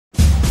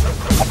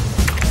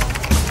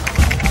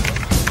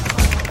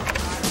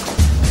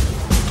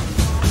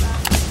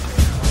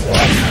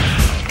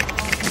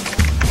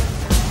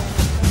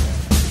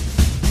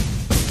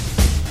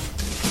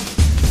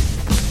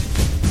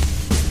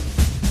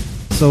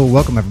So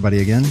welcome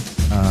everybody again.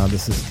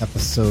 This is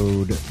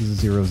episode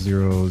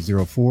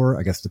 0004,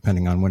 I guess,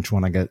 depending on which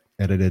one I get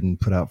edited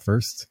and put out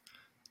first.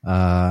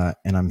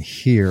 And I'm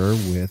here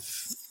with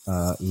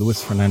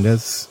Luis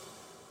Fernandez,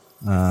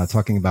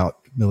 talking about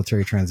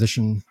military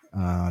transition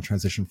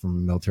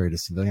from military to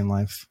civilian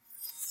life.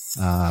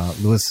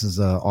 Luis is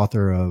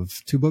author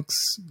of 2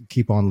 books,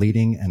 Keep on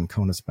Leading and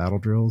Conus Battle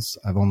Drills.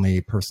 I've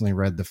only personally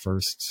read the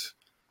first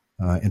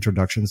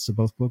introductions to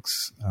both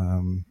books.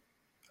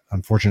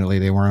 Unfortunately,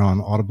 they weren't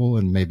on Audible,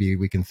 and maybe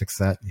we can fix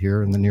that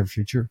here in the near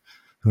future.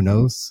 Who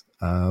knows?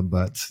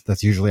 But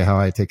that's usually how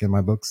I take in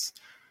my books.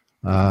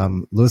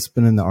 Louis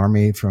been in the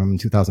Army from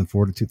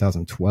 2004 to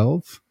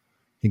 2012.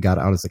 He got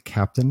out as a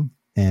captain,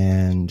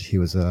 and he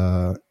was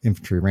a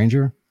infantry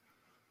ranger.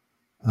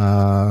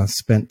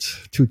 Spent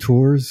 2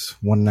 tours,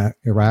 one in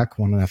Iraq,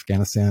 one in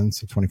Afghanistan,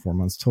 so 24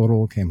 months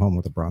total. Came home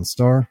with a Bronze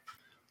Star.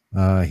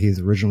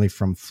 He's originally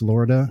from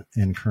Florida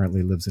and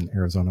currently lives in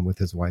Arizona with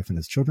his wife and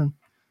his children.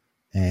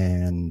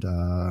 And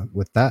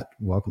with that,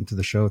 welcome to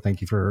the show. Thank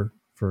you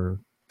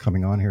for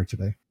coming on here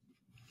today.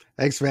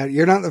 Thanks, man.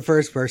 You're not the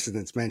first person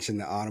that's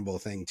mentioned the Audible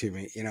thing to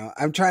me. You know,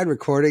 I've tried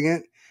recording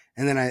it,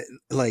 and then I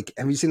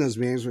have you seen those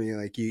memes where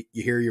you're like, you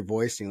hear your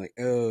voice and you're like,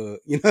 oh,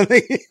 you know,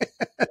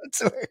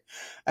 so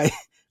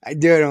I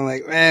do it. I'm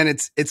like, man,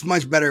 it's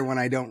much better when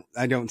I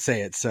don't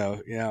say it.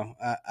 So, you know,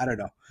 I don't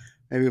know.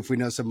 Maybe if we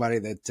know somebody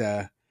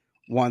that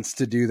wants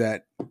to do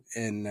that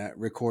and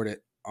record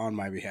it on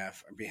my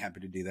behalf, I'd be happy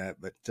to do that.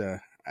 But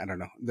I don't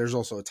know. There's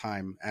also a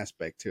time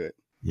aspect to it.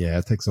 Yeah,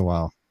 it takes a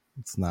while.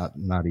 It's not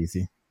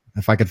easy.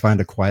 If I could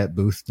find a quiet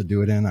booth to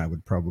do it in, I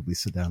would probably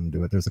sit down and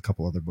do it. There's a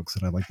couple other books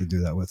that I'd like to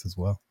do that with as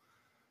well.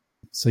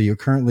 So you're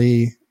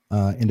currently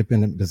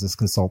independent business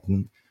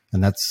consultant,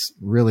 and that's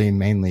really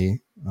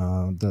mainly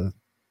the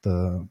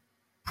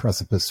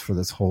precipice for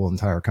this whole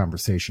entire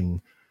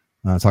conversation.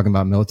 Talking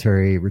about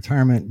military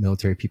retirement,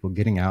 military people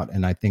getting out.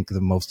 And I think the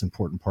most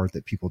important part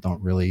that people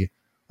don't really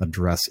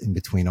address in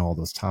between all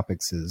those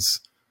topics is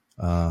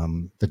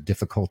the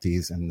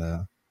difficulties and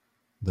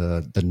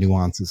the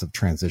nuances of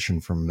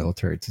transition from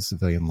military to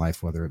civilian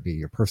life, whether it be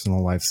your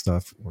personal life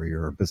stuff or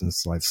your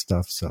business life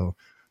stuff. So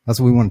that's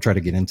what we want to try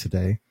to get in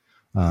today.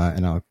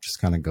 And I'll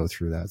just kind of go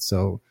through that.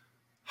 So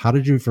how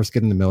did you first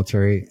get in the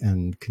military?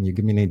 And can you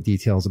give me any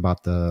details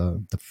about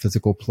the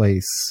physical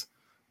place,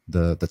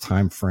 the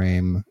time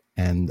frame,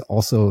 and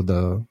also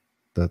the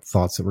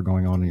thoughts that were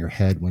going on in your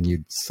head when you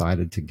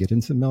decided to get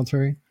into the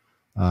military?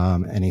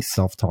 Any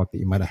self-talk that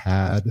you might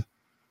have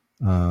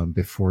had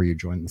before you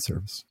joined the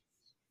service?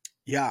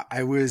 Yeah,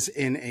 I was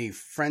in a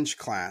French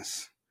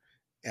class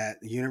at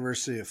the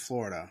University of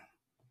Florida,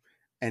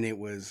 and it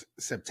was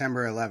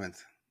September 11th,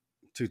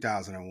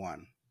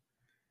 2001.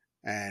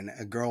 And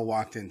a girl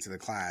walked into the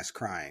class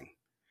crying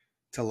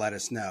to let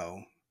us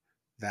know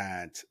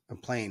that a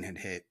plane had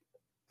hit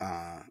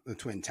the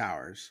Twin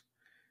Towers,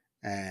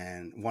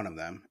 and one of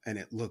them, and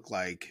it looked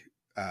like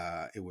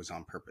it was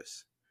on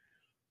purpose.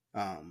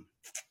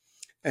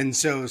 And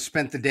so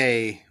spent the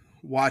day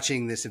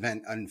watching this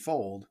event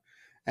unfold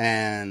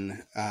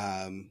and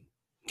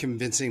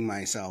convincing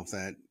myself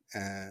that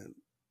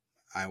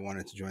I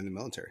wanted to join the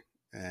military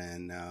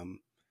and,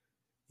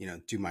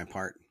 do my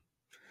part.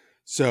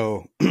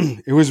 So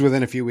it was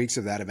within a few weeks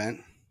of that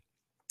event.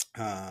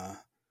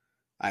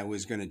 I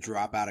was going to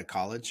drop out of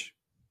college,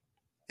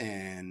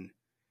 and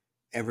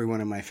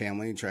everyone in my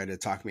family tried to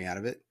talk me out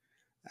of it.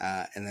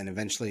 And then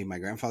eventually my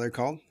grandfather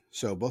called.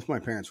 So both my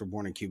parents were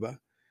born in Cuba.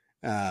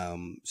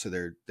 So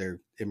they're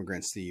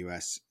immigrants to the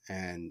US,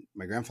 and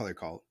my grandfather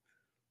called,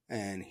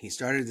 and he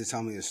started to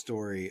tell me the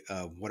story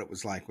of what it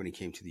was like when he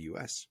came to the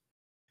US.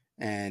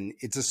 And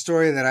it's a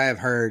story that I have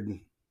heard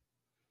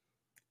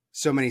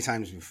so many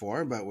times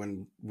before, but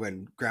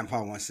when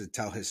grandpa wants to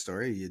tell his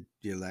story,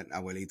 you let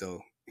abuelito,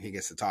 he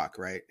gets to talk,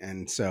 right?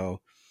 And so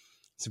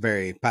it's a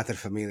very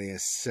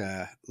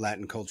paterfamilias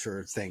Latin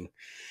culture thing.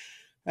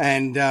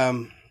 And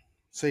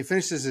so he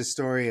finishes his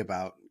story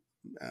about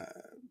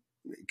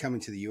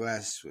coming to the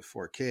U.S. with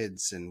 4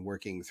 kids and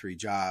working 3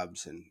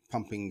 jobs and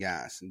pumping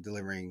gas and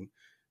delivering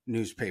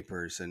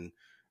newspapers and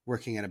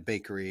working at a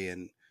bakery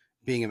and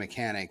being a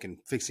mechanic and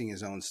fixing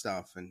his own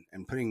stuff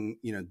and putting,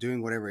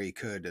 doing whatever he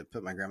could to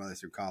put my grandmother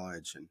through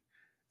college and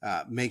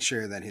make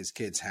sure that his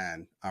kids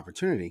had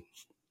opportunity.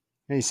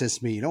 And he says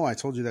to me, I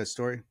told you that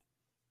story.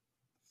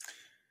 I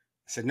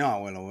said,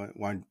 no,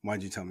 well,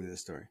 why'd you tell me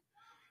this story?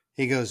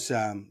 He goes,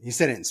 he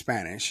said it in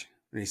Spanish,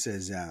 and he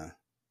says,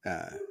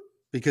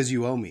 because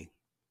you owe me.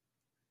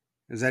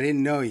 Because I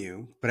didn't know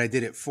you, but I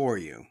did it for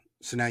you.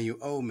 So now you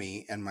owe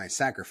me and my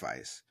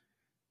sacrifice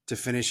to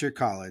finish your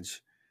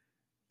college,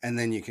 and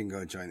then you can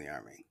go join the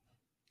Army.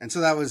 And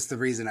so that was the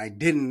reason I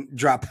didn't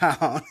drop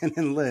out and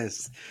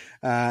enlist.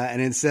 And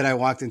instead I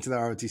walked into the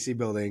ROTC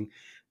building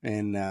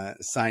and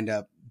signed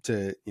up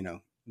to,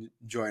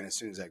 join as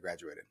soon as I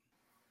graduated.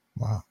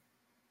 Wow.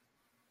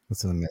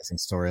 That's an amazing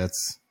story.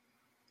 That's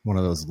one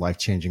of those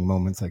life-changing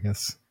moments, I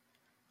guess.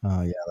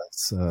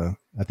 That's.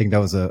 I think that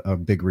was a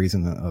big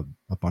reason that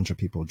a bunch of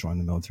people joined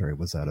the military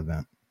was that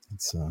event.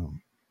 It's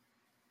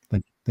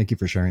Thank you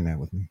for sharing that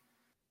with me.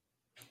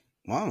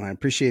 Wow, I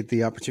appreciate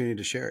the opportunity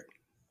to share it.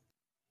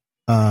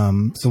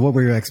 So what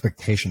were your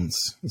expectations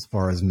as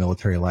far as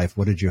military life?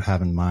 What did you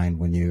have in mind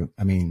when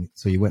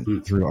so you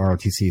went through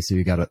ROTC, so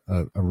you got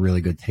a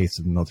really good taste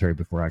of the military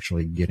before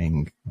actually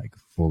getting like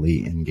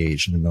fully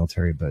engaged in the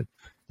military. But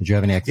did you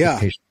have any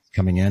expectations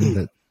coming in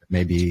that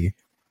maybe?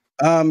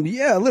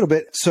 Yeah, a little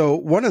bit. So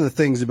one of the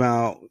things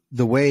about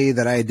the way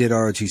that I did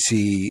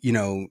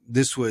ROTC,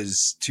 this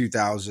was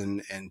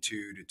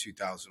 2002 to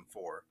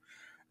 2004.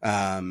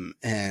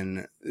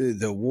 And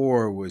the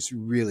war was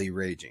really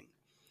raging.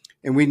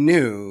 And we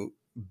knew,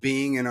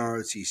 being in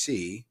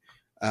ROTC,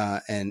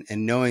 and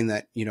knowing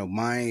that,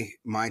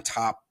 my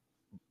top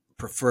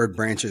preferred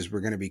branches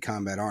were going to be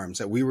combat arms,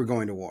 that we were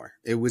going to war.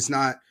 It was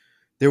not,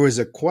 there was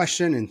a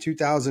question in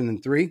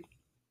 2003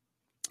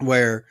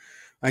 where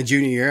my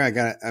junior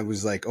year, I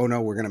was like, oh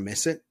no, we're going to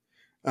miss it.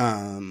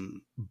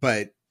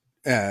 But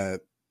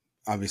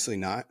obviously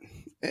not.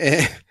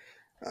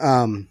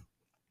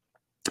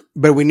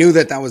 But we knew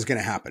that was going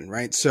to happen.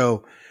 Right.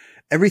 So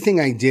everything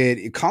I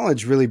did,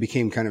 college really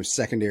became kind of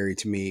secondary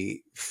to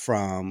me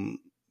from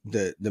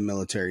the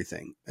military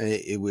thing.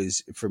 It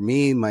was, for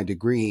me, my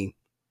degree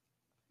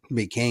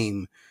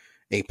became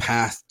a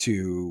path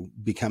to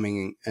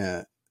becoming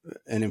an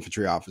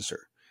infantry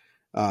officer.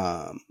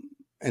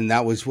 And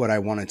that was what I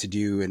wanted to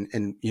do.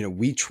 And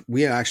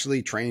we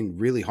actually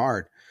trained really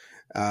hard.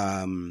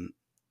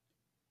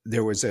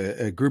 There was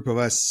a group of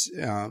us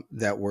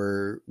that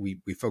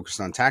we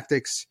focused on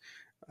tactics,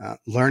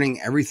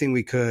 learning everything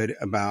we could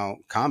about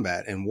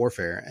combat and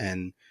warfare.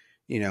 And,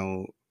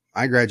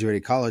 I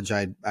graduated college.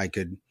 I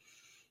could,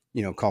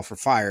 call for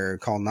fire,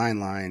 call 9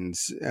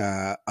 lines,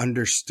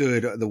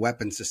 understood the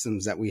weapon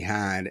systems that we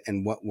had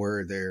and what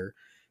were their,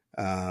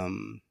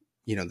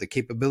 the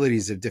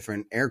capabilities of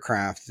different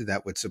aircraft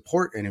that would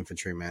support an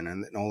infantryman,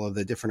 and all of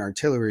the different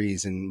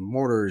artilleries and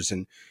mortars,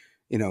 and,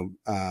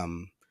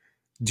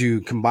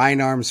 do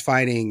combined arms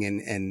fighting,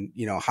 and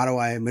how do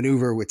I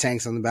maneuver with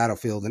tanks on the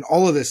battlefield, and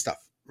all of this stuff.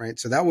 Right.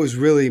 So that was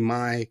really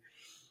my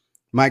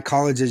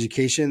college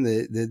education.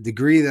 The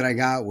degree that I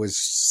got was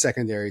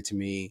secondary to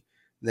me.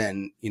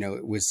 Then,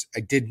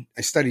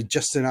 I studied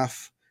just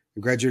enough. I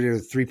graduated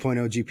with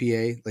 3.0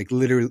 GPA, like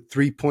literally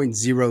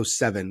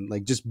 3.07,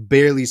 like just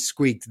barely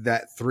squeaked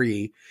that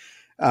 3.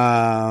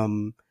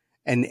 And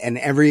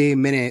every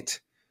minute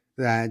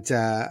that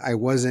I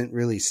wasn't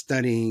really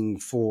studying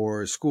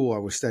for school, I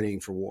was studying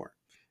for war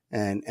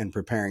and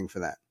preparing for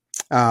that.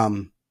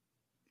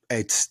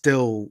 It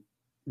still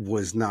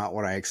was not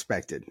what I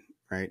expected.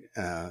 Right.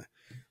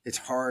 It's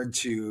hard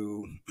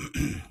to,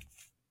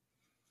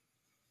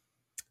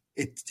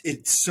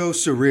 it's so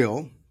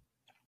surreal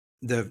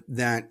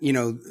that,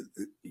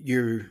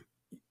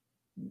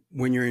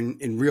 when you're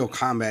in real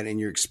combat and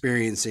you're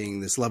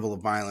experiencing this level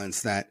of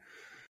violence that,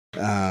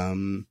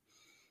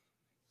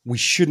 we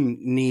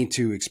shouldn't need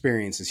to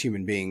experience as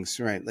human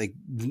beings, right? Like,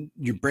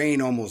 your brain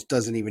almost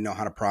doesn't even know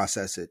how to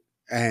process it.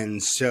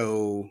 And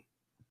so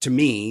to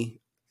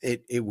me,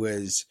 it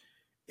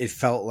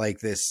felt like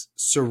this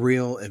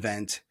surreal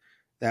event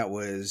that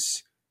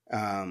was,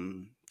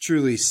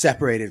 truly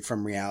separated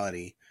from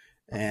reality.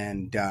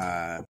 And,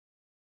 I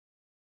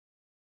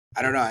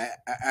don't know.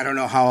 I don't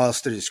know how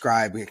else to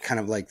describe it, kind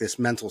of like this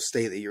mental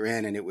state that you're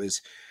in. And it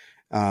was,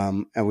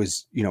 I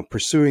was,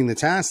 pursuing the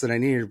task that I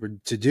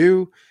needed to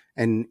do,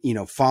 and,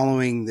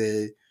 following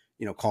the,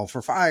 call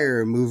for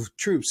fire, move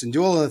troops, and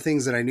do all of the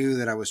things that I knew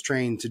that I was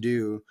trained to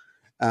do.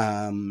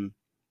 But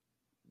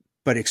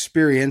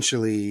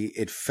experientially,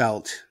 it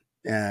felt,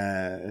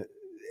 it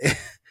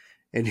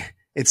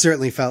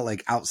certainly felt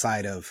like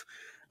outside of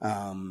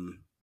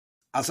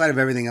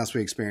everything else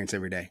we experience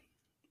every day.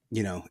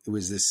 It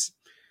was this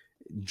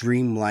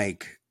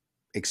dreamlike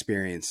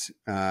experience.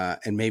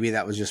 And maybe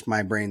that was just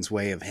my brain's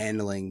way of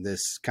handling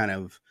this kind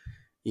of,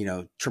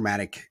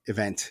 traumatic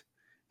event,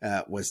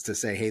 was to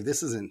say, hey,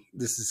 this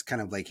is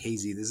kind of like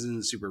hazy. This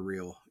isn't super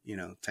real,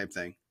 type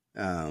thing.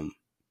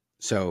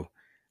 So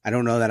I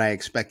don't know that I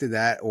expected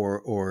that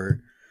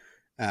or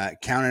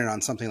counted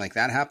on something like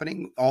that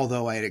happening.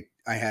 Although I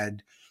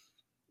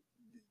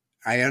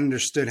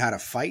understood how to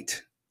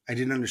fight. I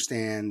didn't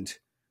understand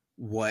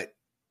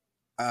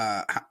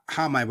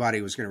how my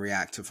body was going to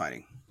react to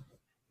fighting.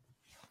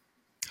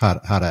 How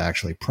to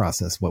actually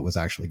process what was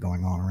actually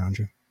going on around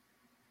you.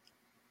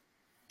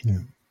 Yeah.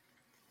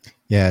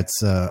 Yeah.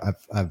 It's,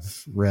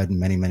 I've read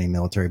many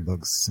military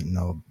books and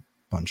know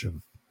a bunch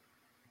of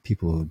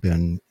people who've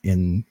been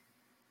in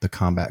the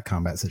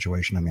combat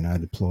situation. I mean, I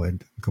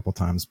deployed a couple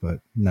times,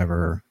 but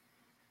never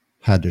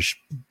had to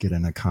get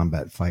in a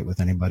combat fight with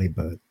anybody.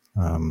 But,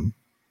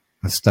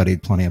 I've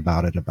studied plenty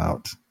about it,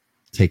 about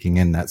taking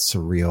in that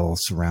surreal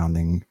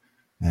surrounding,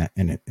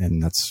 and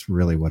that's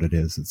really what it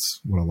is. It's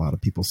what a lot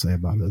of people say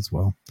about it as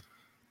well.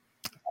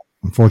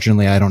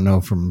 Unfortunately, I don't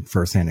know from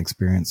firsthand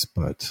experience,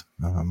 but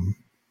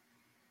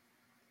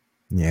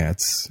yeah,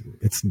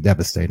 it's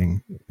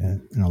devastating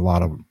in a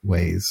lot of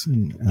ways,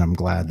 and I'm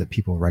glad that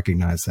people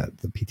recognize that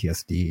the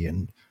PTSD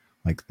and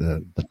Like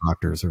the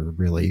doctors are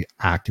really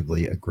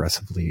actively,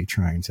 aggressively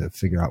trying to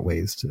figure out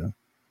ways to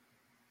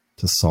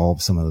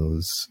solve some of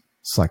those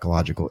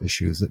psychological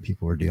issues that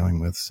people are dealing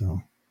with.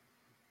 So,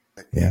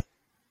 yeah.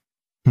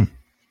 Hmm.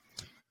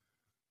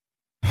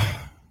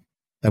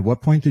 At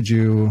what point did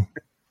you?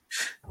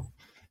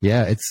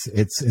 Yeah,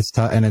 it's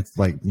tough, and it's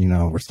like,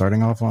 we're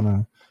starting off on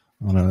a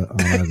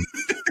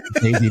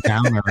Daisy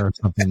Downer or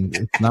something.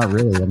 It's not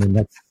really. I mean,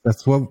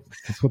 that's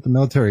what the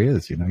military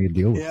is. You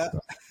deal with Yeah.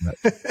 stuff. But,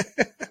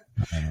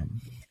 um,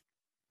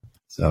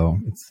 so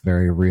it's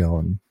very real,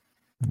 and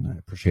I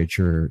appreciate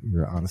your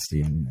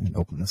honesty and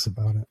openness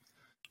about it.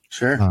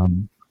 Sure.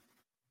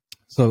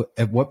 So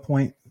at what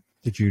point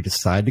did you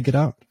decide to get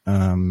out?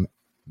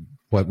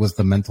 What was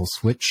the mental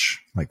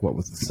switch? Like, what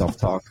was the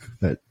self-talk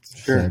that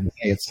said,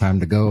 hey, it's time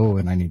to go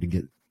and I need to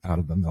get out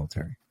of the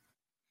military?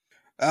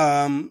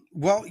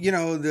 Well,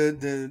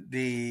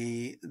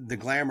 the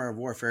glamour of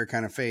warfare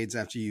kind of fades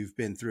after you've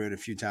been through it a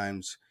few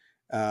times.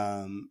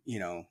 You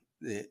know,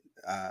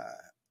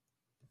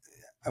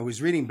 I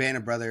was reading Band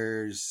of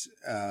Brothers,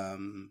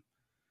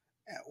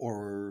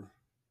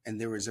 and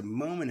there was a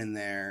moment in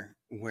there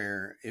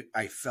where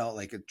I felt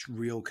like a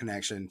real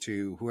connection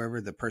to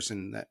whoever the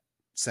person that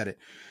said it.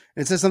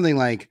 And it says something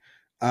like,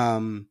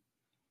 in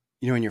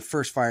your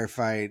first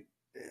firefight,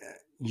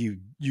 you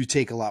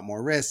take a lot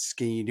more risks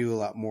and you do a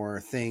lot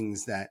more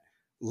things that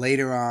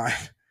later on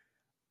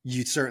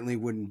you certainly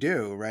wouldn't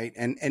do, right?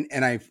 And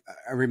I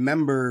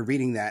remember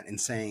reading that and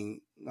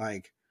saying,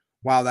 like,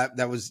 wow,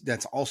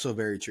 that's also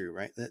very true,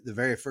 right? The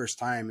very first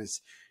time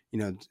is,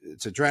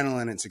 it's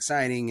adrenaline, it's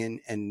exciting,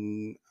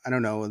 and I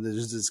don't know,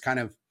 there's this kind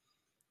of,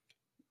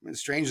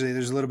 strangely,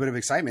 there's a little bit of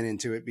excitement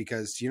into it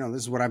because,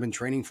 this is what I've been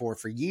training for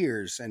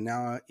years, and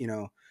now,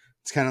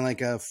 it's kind of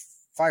like a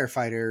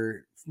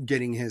firefighter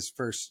getting his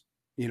first,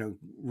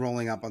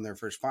 rolling up on their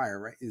first fire,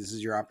 right? This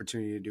is your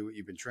opportunity to do what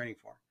you've been training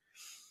for.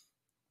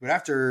 But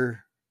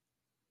after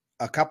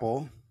a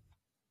couple,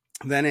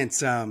 then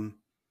it's I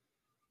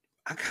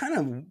kind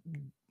of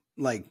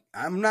like,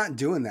 I'm not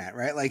doing that,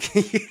 right? Like,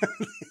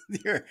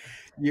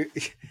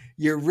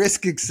 your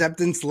risk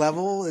acceptance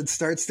level, it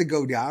starts to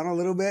go down a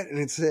little bit, and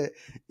it's I'm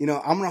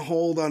gonna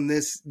hold on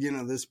this,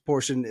 this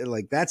portion,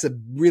 like that's a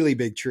really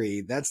big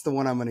tree, that's the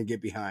one I'm gonna get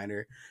behind,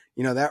 or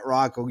that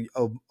rock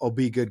will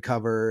be good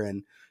cover,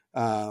 and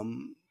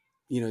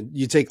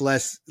you take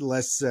less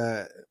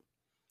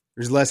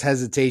there's less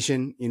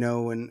hesitation,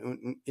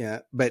 when yeah.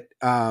 But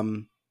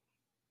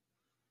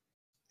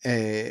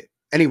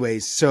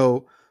anyways,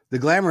 so the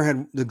glamour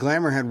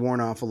had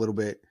worn off a little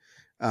bit,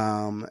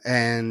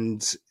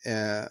 and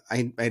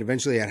I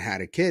eventually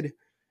had a kid,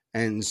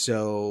 and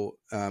so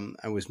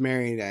I was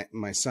married.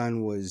 My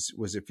son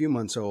was a few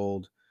months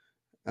old,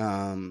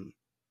 and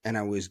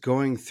I was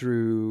going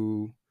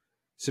through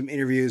some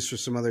interviews for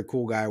some other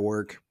cool guy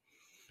work,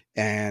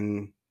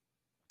 and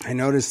I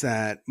noticed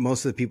that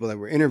most of the people that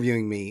were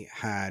interviewing me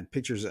had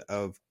pictures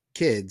of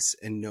kids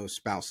and no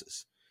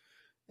spouses.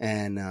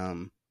 And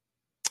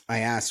I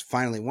asked,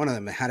 finally, one of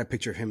them had a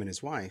picture of him and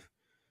his wife.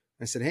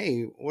 I said,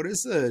 "Hey, what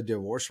is the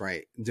divorce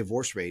rate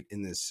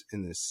in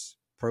this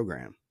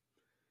program?"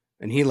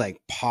 And he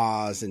like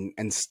paused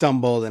and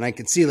stumbled, and I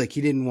could see like he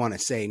didn't want to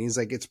say. And he's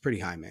like, "It's pretty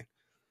high, man."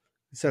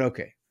 I said,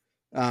 "Okay,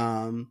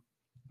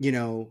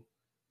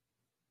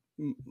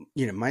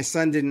 my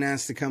son didn't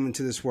ask to come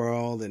into this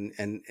world,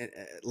 and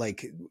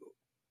like,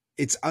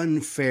 it's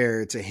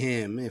unfair to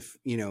him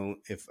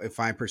if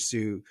I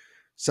pursue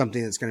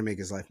something that's going to make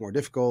his life more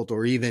difficult,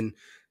 or even,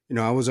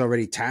 I was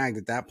already tagged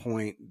at that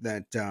point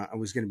that I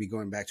was going to be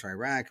going back to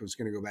Iraq. I was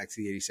going to go back to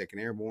the 82nd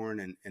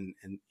Airborne,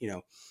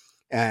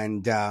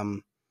 and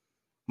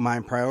my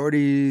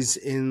priorities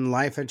in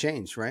life had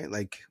changed, right?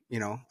 Like,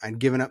 I'd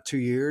given up 2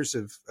 years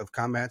of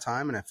combat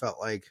time, and I felt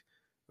like,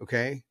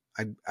 okay,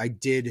 I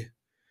did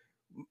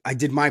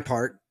my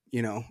part,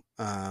 and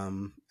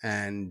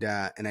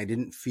I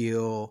didn't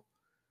feel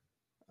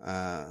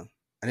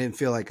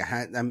like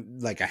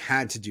I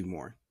had to do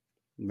more,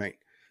 right?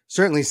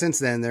 Certainly since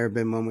then, there have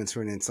been moments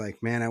when it's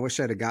like, man, I wish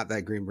I'd have got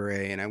that Green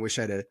Beret, and I wish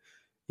I'd have,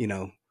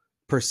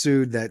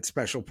 pursued that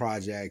special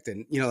project,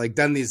 and, like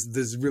done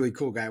this really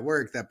cool guy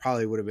work that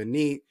probably would have been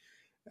neat.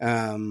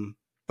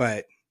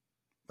 But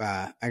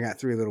I got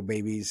 3 little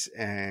babies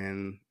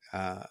and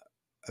a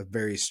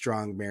very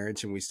strong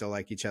marriage, and we still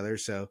like each other.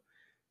 So,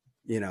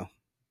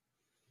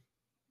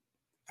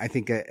 I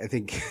think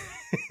it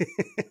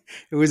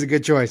was a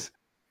good choice.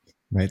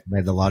 Right,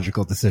 made the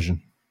logical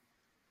decision.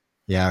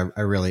 Yeah,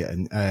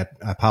 I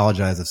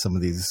apologize if some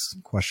of these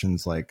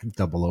questions like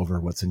double over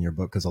what's in your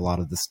book, because a lot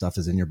of this stuff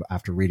is in your,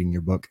 after reading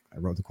your book, I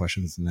wrote the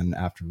questions, and then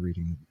after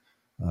reading,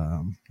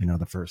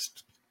 the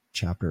first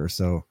chapter or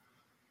so,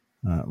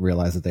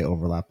 realize that they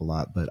overlap a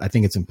lot. But I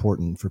think it's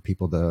important for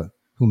people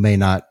who may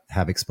not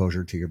have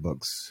exposure to your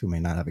books, who may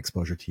not have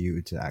exposure to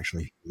you, to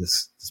actually hear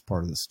this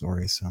part of the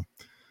story. So,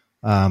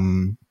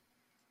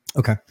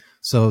 okay.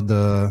 So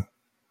the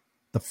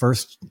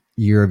first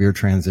year of your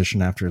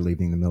transition after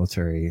leaving the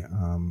military,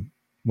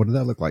 what did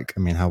that look like? I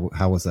mean,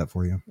 how was that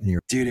for you?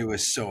 Dude, it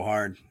was so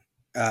hard.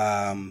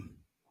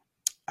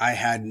 I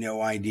had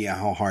no idea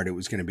how hard it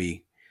was going to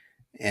be.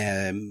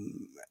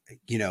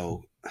 You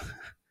know,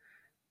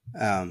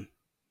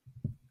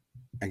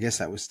 I guess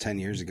that was 10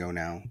 years ago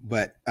now,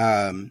 but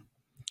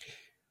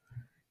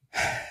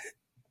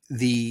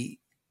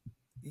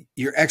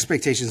your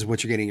expectations of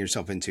what you're getting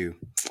yourself into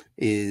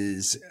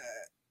is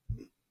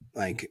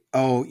like,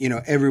 oh, you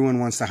know, everyone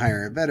wants to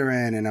hire a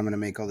veteran and I'm going to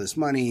make all this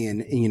money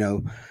and, you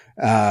know,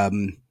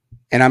 and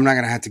I'm not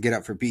going to have to get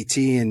up for PT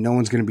and no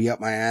one's going to be up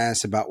my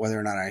ass about whether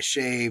or not I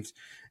shaved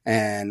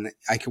and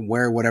I can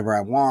wear whatever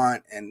I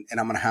want and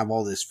I'm going to have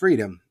all this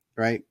freedom.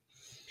 Right.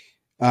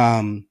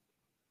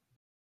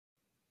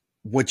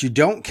 What you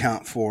don't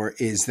count for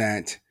is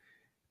that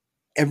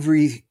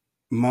every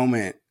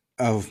moment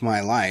of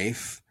my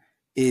life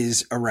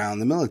is around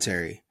the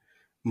military.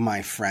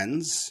 My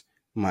friends,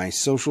 my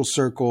social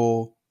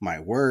circle, my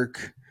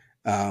work,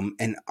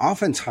 and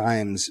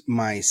oftentimes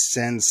my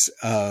sense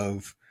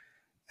of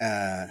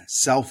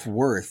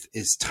self-worth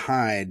is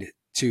tied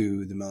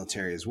to the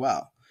military as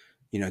well.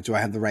 You know, do I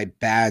have the right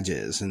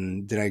badges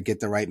and did I get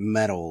the right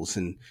medals?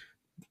 And,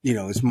 you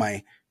know, is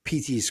my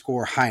PT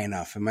score high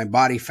enough and my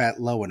body fat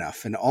low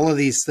enough? And all of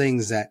these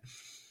things that,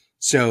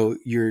 so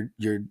your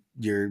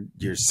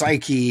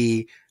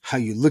psyche, how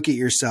you look at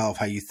yourself,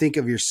 how you think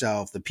of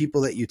yourself, the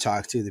people that you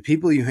talk to, the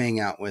people you hang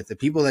out with, the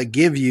people that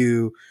give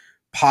you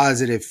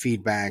positive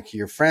feedback,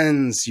 your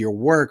friends, your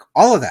work,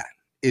 all of that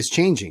is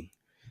changing.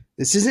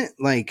 This isn't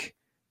like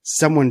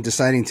someone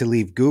deciding to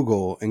leave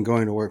Google and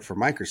going to work for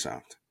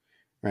Microsoft,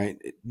 right?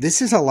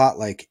 This is a lot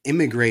like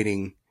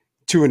immigrating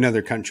to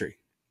another country,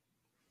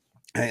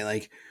 right?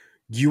 Like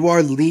you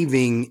are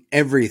leaving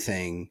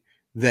everything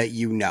that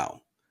you know.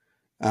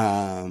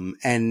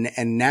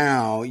 And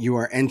now you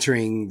are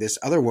entering this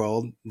other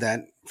world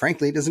that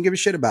frankly doesn't give a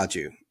shit about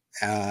you.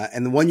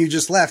 And the one you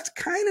just left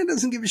kind of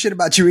doesn't give a shit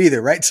about you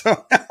either. Right.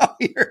 So now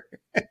you're,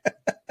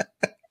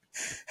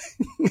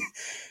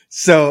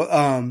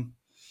 so,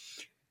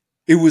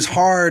 it was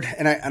hard.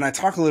 And I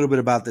talk a little bit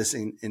about this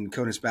in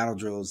Conus battle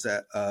drills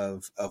that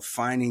of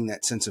finding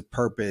that sense of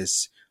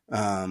purpose,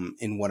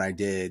 in what I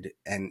did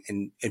and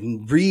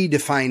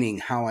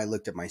redefining how I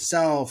looked at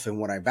myself and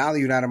what I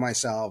valued out of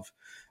myself.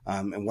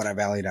 And what I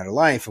valued out of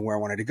life and where I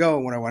wanted to go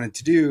and what I wanted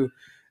to do.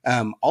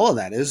 All of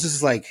that. It was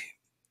just like,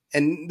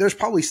 and there's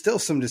probably still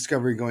some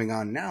discovery going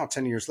on now,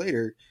 10 years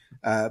later.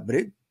 But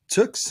it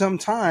took some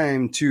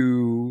time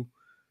to,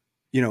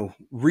 you know,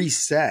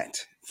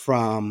 reset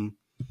from,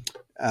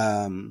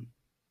 the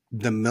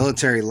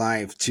military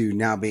life to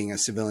now being a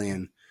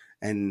civilian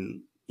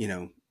and, you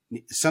know,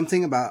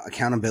 something about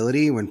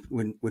accountability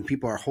when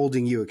people are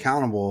holding you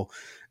accountable,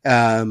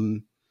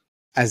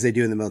 as they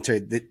do in the military,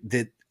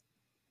 that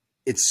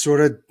it's sort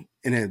of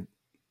in a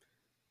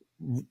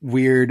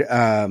weird,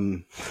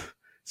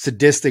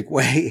 sadistic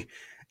way.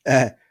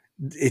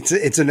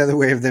 It's another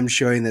way of them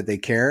showing that they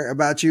care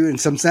about you in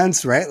some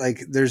sense, right?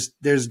 Like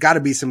there's got to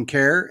be some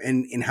care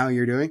in how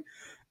you're doing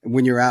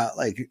when you're out.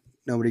 Like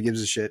nobody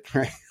gives a shit,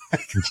 right?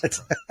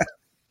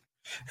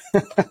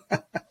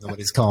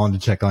 Nobody's calling to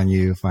check on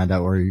you, find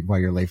out why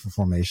you're late for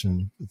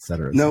formation, et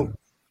cetera. Nope.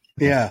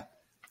 Yeah.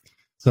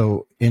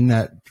 So in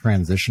that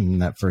transition,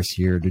 that first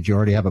year, did you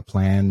already have a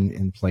plan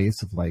in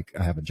place of like,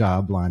 I have a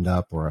job lined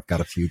up or I've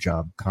got a few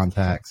job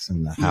contacts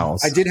in the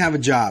house? I did have a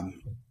job.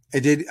 I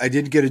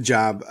did get a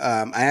job.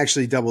 I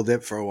actually double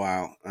dipped for a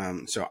while.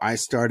 So I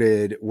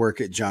started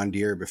work at John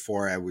Deere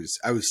before I was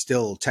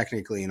still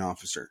technically an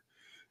officer.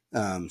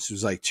 So it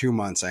was like 2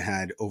 months I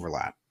had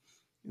overlap.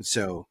 And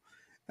so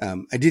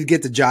I did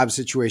get the job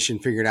situation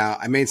figured out.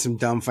 I made some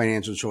dumb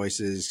financial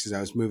choices because I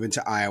was moving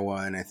to Iowa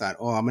and I thought,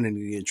 oh, I'm going to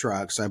need a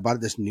truck. So I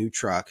bought this new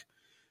truck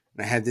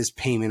and I had this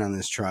payment on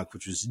this truck,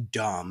 which was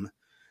dumb.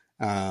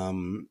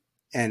 And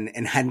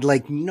had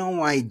like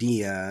no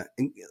idea.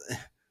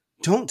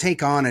 Don't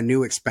take on a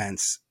new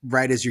expense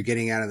right as you're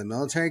getting out of the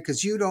military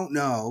because you don't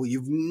know.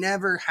 You've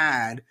never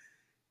had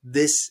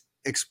this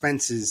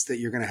expenses that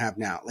you're going to have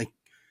now. Like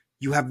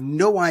you have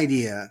no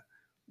idea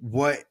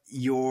what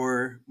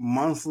your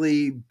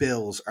monthly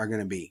bills are going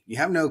to be. You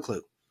have no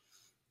clue.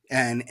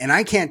 And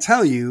I can't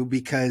tell you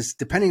because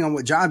depending on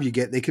what job you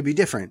get, they could be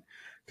different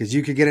because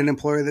you could get an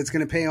employer that's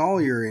going to pay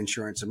all your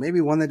insurance or maybe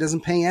one that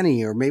doesn't pay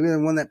any, or maybe the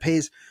one that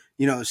pays,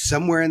 you know,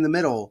 somewhere in the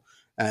middle.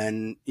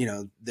 And, you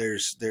know,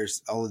 there's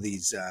all of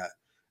these,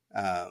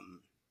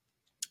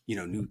 you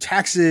know, new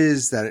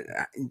taxes that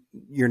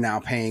you're now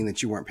paying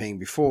that you weren't paying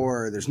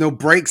before. There's no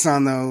brakes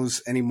on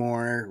those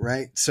anymore.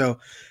 Right. So,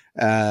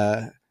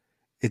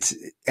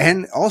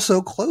 and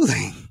also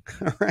clothing,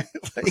 right?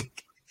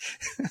 Like,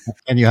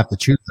 and you have to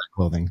choose that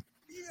clothing.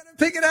 You gotta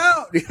pick it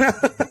out, you know?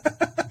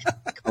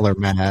 Color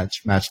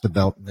match the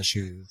belt and the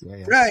shoes.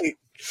 Yeah. Right.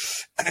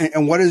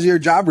 And what does your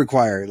job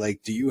require?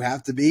 Like, do you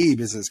have to be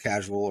business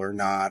casual or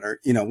not,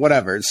 or, you know,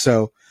 whatever.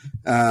 So,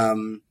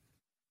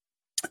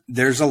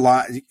 there's a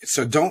lot.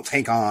 So don't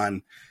take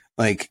on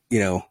like, you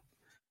know,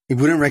 I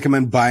wouldn't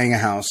recommend buying a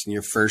house in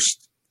your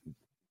first,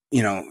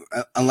 you know,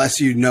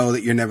 unless you know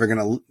that you're never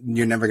going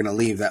to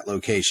leave that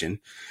location.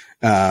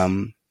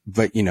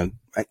 But, you know,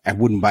 I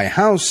wouldn't buy a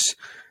house.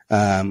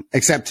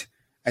 Except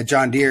at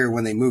John Deere,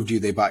 when they moved you,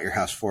 they bought your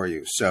house for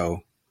you. So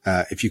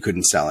if you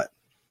couldn't sell it.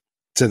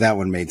 So that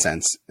one made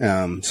sense.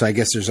 So I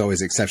guess there's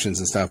always exceptions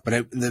and stuff.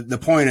 But the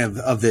point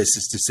of this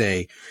is to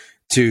say,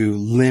 to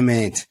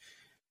limit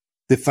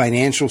the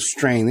financial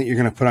strain that you're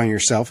going to put on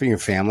yourself and your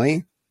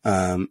family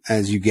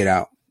as you get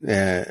out.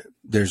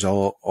 There's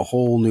a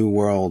whole new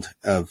world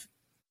of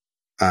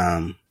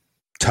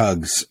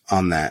tugs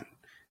on that.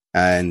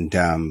 And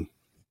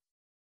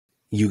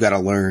you got to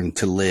learn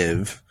to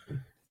live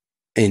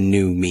in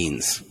new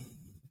means.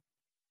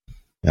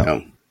 Yep.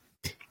 So,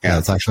 yeah,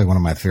 it's actually one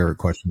of my favorite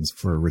questions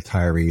for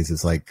retirees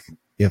is like,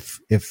 if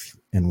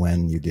and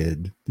when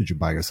did you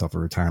buy yourself a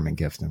retirement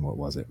gift and what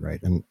was it, right?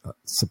 And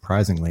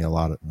surprisingly,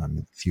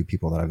 few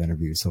people that I've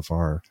interviewed so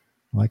far are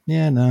like,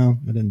 yeah, no,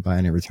 I didn't buy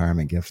any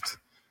retirement gift.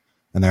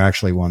 And they're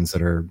actually ones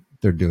that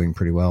they're doing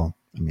pretty well.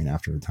 I mean,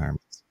 after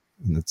retirement,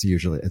 and it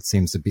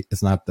seems to be,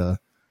 it's not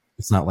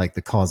like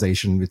the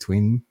causation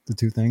between the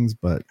two things,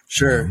 but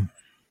sure.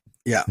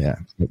 Yeah.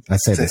 I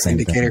say the same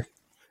indicator.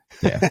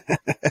 Thing.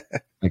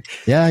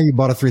 Yeah. You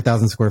bought a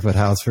 3,000 square foot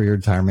house for your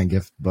retirement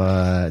gift,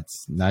 but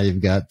now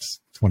you've got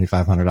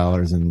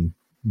 $2,500 in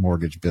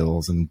mortgage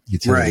bills and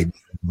utilities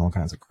and all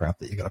kinds of crap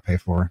that you got to pay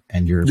for.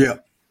 And your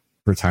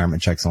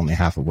retirement check's only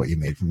half of what you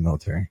made from the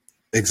military.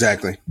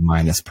 Exactly.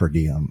 Minus per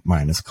diem,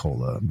 minus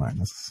COLA,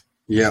 minus.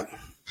 Yep.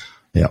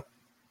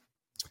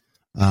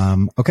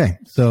 Okay.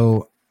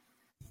 So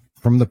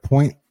from the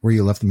point where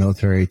you left the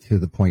military to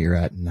the point you're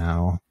at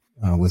now,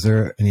 was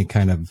there any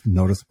kind of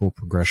noticeable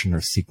progression or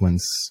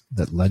sequence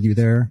that led you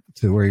there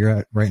to where you're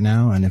at right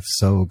now? And if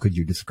so, could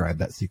you describe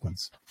that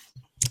sequence?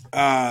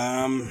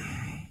 I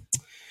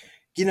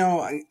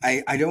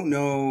don't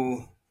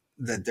know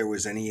that there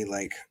was any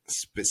like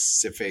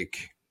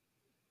specific,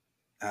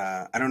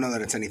 I don't know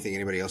that it's anything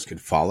anybody else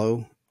could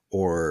follow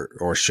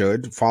or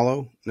should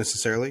follow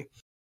necessarily.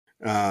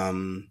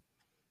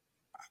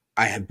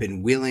 I have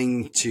been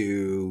willing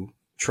to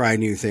try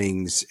new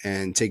things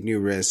and take new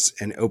risks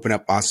and open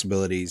up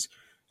possibilities.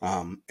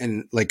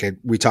 And like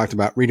we talked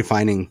about,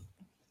 redefining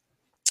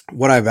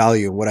what I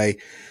value, what I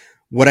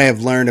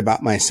have learned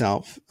about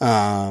myself.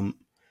 And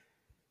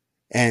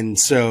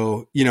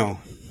so, in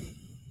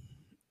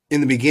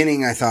the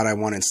beginning, I thought I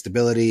wanted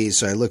stability.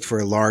 So I looked for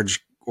a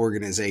large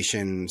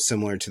organization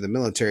similar to the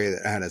military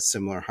that had a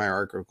similar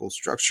hierarchical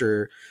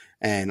structure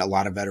and a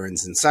lot of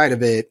veterans inside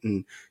of it.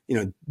 And,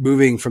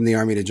 moving from the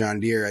Army to John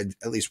Deere,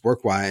 at least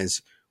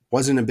work-wise,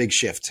 wasn't a big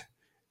shift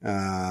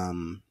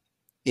in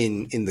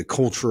the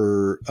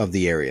culture of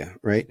the area,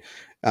 right?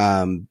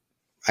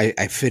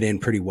 I fit in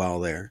pretty well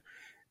there.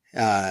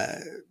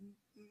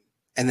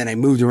 And then I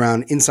moved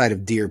around inside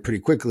of Deere pretty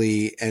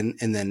quickly. And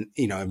then,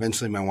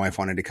 eventually my wife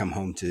wanted to come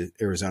home to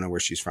Arizona where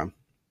she's from.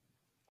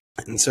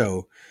 And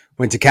so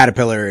went to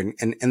Caterpillar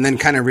and then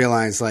kind of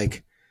realized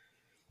like,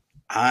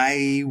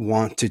 I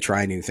want to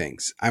try new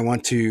things. I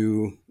want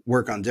to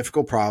work on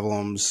difficult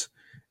problems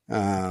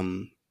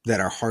that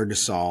are hard to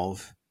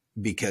solve,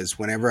 because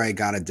whenever I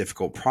got a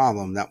difficult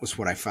problem, that was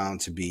what I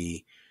found to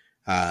be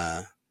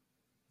the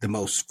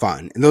most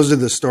fun. And those are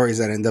the stories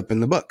that end up in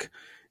the book.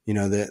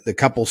 The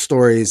couple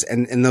stories,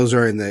 and those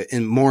are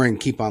in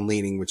Keep On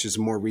Leading, which is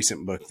a more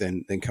recent book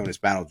than Conus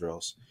Battle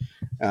Drills.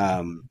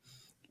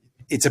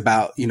 It's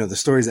about, the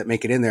stories that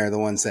make it in there are the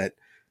ones that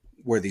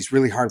were these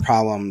really hard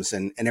problems,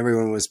 and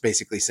everyone was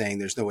basically saying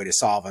there's no way to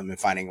solve them and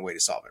finding a way to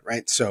solve it.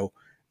 Right. So,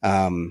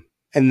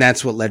 and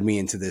that's what led me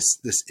into this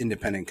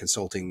independent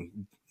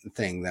consulting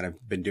thing that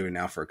I've been doing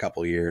now for a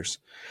couple of years.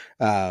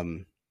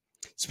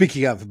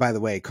 Speaking of, by the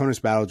way,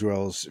 Conus Battle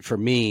Drills, for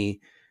me,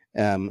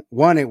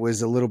 one, it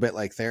was a little bit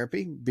like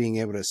therapy, being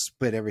able to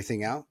split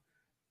everything out.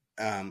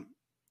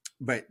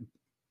 But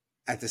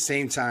at the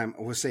same time,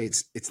 I will say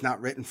it's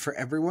not written for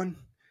everyone.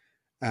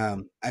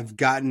 I've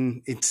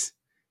gotten it's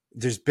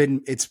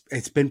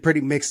been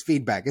pretty mixed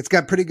feedback. It's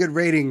got pretty good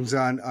ratings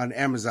on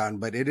Amazon,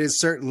 but it is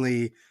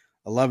certainly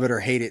a love it or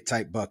hate it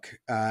type book.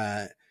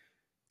 It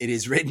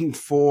is written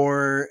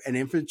for an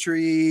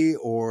infantry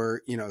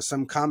or,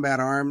 some combat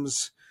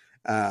arms.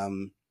 I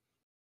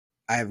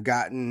have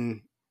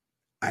gotten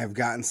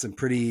some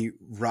pretty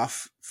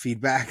rough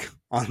feedback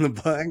on the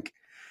book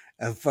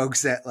of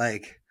folks that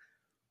like,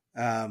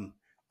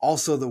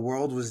 also the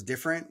world was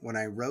different when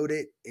I wrote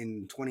it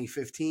in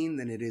 2015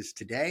 than it is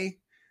today.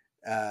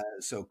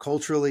 So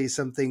culturally,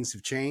 some things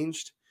have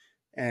changed,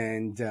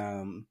 and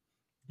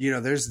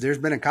there's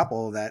been a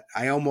couple that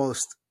I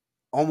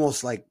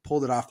almost like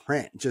pulled it off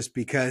print just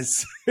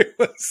because it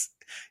was,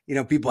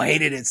 people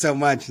hated it so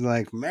much.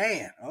 Like,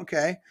 man,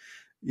 okay,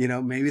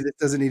 maybe this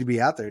doesn't need to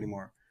be out there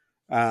anymore.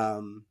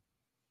 So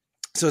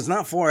it's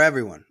not for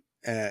everyone.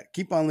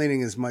 Keep On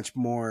Leading is much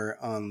more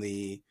on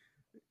the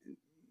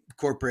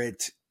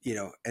corporate,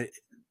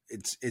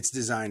 it's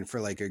designed for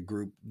like a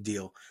group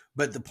deal.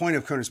 But the point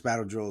of Conus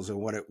Battle Drills, or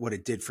what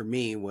it did for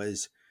me,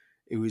 was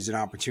it was an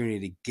opportunity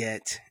to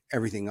get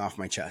everything off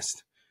my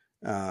chest.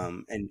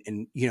 And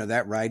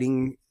that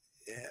writing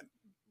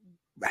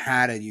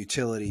had a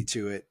utility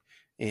to it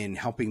in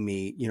helping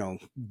me,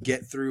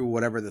 get through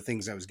whatever the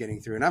things I was getting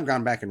through. And I've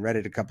gone back and read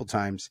it a couple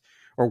times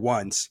or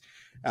once,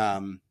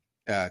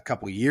 a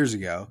couple years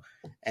ago.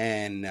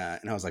 And I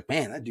was like,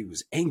 man, that dude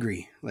was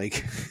angry.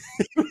 Like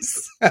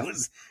I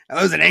was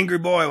an angry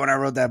boy when I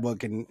wrote that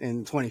book in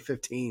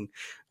 2015.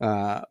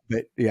 But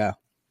yeah.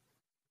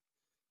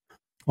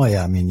 Well,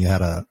 yeah, I mean, you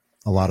had a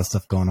lot of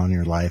stuff going on in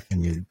your life,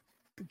 and you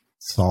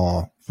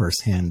saw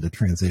firsthand the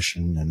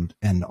transition,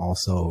 and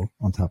also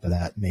on top of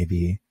that,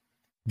 maybe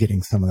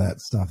getting some of that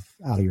stuff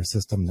out of your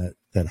system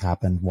that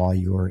happened while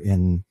you were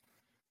in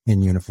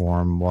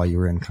uniform, while you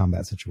were in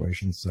combat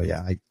situations. So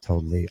yeah,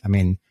 I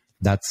mean,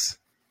 that's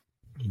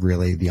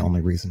really the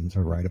only reason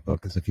to write a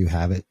book, is if you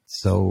have it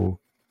so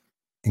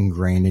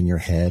ingrained in your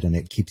head and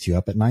it keeps you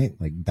up at night.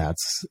 Like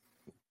that's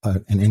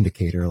an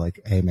indicator,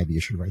 like, hey, maybe you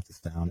should write this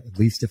down. At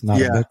least if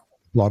not a book,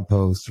 blog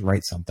post,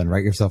 write something,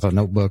 write yourself a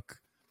notebook,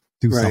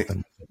 do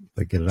something,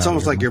 but get it out. It's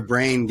almost like your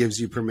brain gives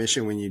you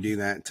permission when you do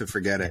that to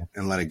forget it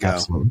and let it go.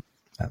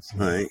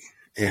 Absolutely.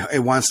 Right.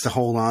 It wants to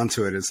hold on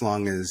to it as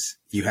long as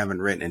you haven't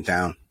written it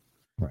down.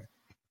 Right.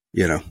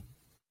 Yeah.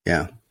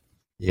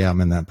 Yeah,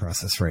 I'm in that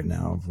process right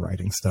now of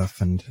writing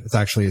stuff, and it's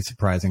actually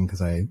surprising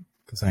because I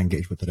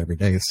engage with it every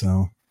day,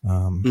 so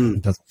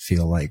it doesn't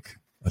feel like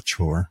a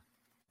chore,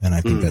 and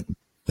I think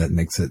that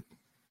makes it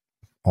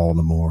all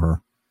the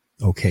more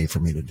okay for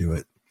me to do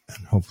it,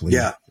 and hopefully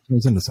it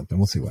goes into something.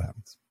 We'll see what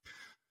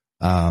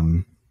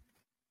happens.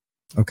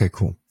 Okay,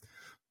 cool.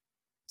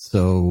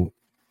 So,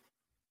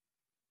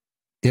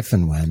 if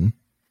and when,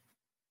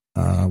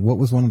 what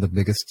was one of the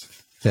biggest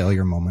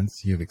failure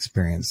moments you've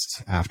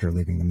experienced after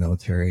leaving the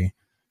military,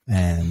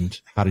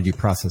 and how did you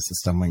process the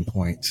stumbling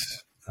point?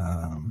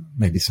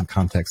 Maybe some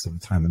context of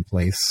the time and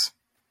place.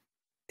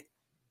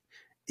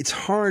 It's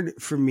hard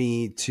for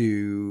me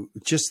to,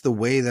 just the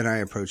way that I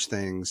approach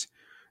things.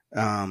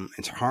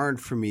 It's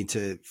hard for me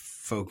to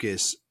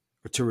focus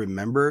or to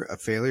remember a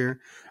failure.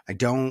 I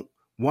don't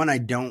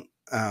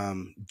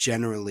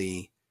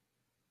generally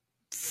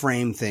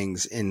frame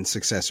things in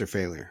success or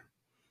failure.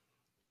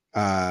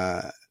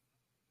 I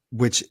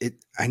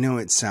know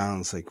it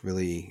sounds like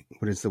really,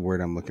 what is the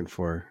word I'm looking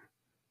for?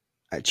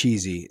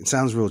 Cheesy. It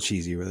sounds real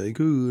cheesy. We're like,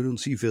 ooh, I don't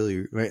see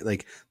failure, right?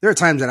 Like there are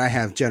times that I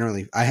have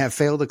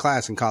failed a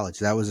class in college.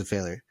 That was a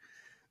failure.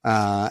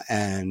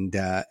 And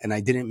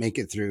I didn't make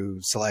it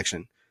through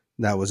selection.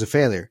 That was a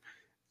failure.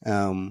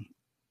 In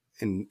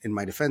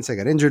my defense, I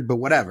got injured, but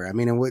whatever. I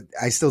mean,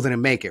 I still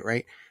didn't make it,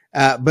 right?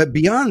 But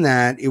beyond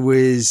that, it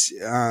was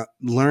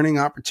learning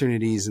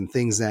opportunities and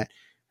things that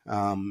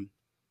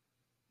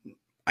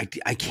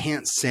I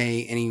can't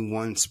say any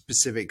one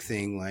specific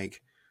thing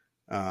like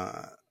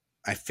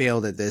I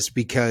failed at this,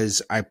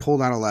 because I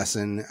pulled out a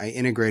lesson, I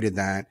integrated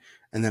that,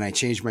 and then I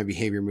changed my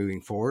behavior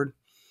moving forward.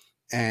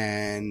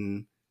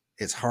 And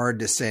it's hard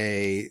to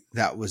say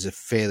that was a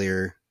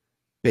failure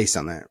based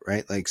on that,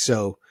 right? Like,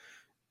 so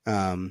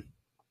I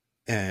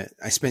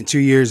spent 2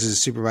 years as a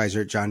supervisor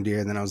at John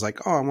Deere, and then I was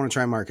like, oh, I want to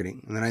try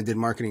marketing. And then I did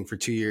marketing for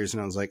 2 years,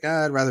 and I was like,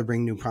 I'd rather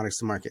bring new products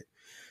to market.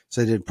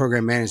 So I did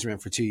program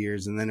management for 2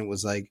 years, and then it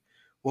was like,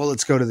 well,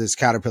 let's go to this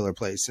Caterpillar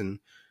place, and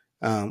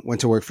went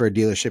to work for a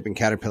dealership in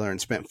Caterpillar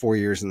and spent 4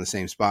 years in the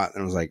same spot.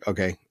 And I was like,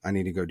 okay, I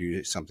need to go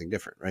do something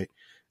different, right?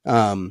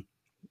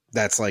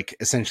 That's like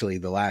essentially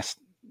the last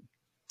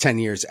 10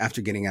 years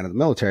after getting out of the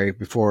military,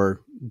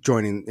 before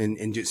joining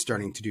and just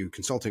starting to do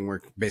consulting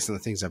work based on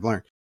the things I've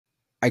learned.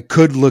 I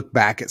could look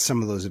back at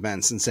some of those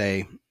events and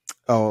say,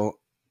 oh,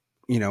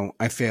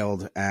 I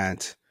failed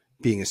at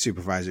being a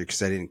supervisor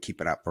because I didn't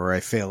keep it up, or I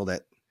failed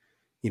at,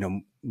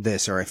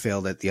 this, or I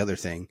failed at the other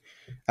thing.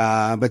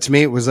 But to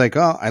me, it was like,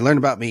 oh, I learned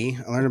about me.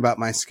 I learned about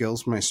my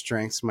skills, my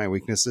strengths, my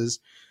weaknesses.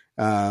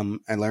 I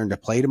learned to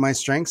play to my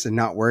strengths and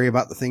not worry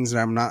about the things that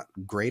I'm not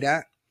great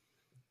at.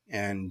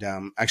 And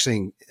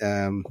actually,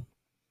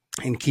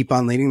 in Keep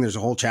On Leading, there's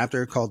a whole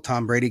chapter called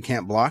Tom Brady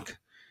Can't Block,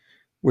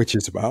 which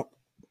is about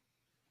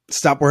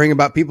stop worrying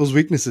about people's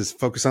weaknesses,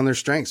 focus on their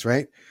strengths,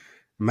 right?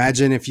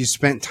 Imagine if you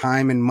spent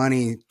time and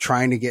money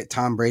trying to get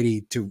Tom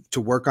Brady to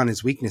work on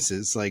his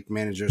weaknesses, like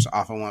managers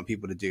often want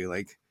people to do.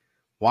 Like,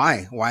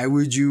 why? Why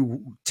would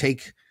you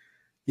take,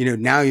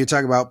 now you're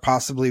talking about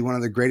possibly one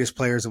of the greatest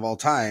players of all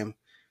time,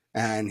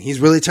 and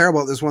he's really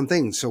terrible at this one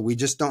thing. So we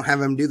just don't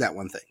have him do that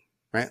one thing,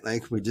 right?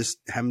 Like, we just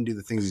have him do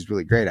the things he's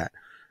really great at.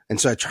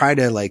 And so I try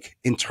to like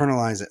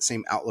internalize that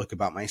same outlook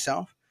about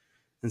myself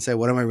and say,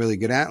 what am I really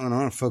good at? And I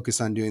want to focus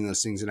on doing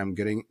those things that I'm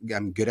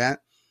good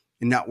at,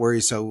 and not worry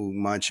so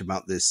much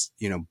about this,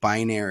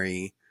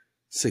 binary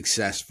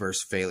success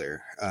versus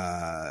failure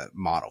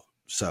model.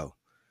 So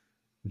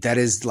that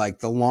is like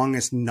the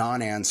longest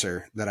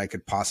non-answer that I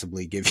could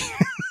possibly give you.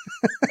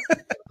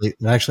 It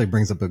actually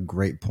brings up a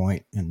great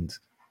point and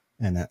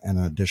an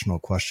additional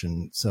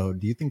question. So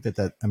do you think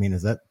that, I mean,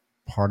 is that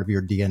part of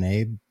your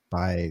DNA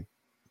by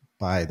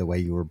the way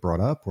you were brought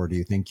up, or do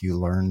you think you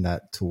learned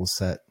that tool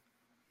set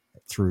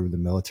through the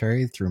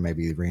military, through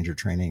maybe Ranger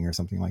training or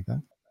something like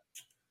that?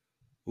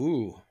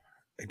 Ooh,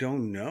 I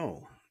don't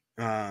know.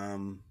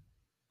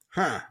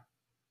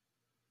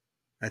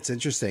 That's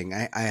interesting.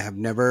 I have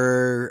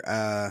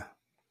never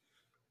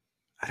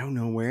I don't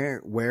know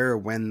where or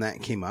when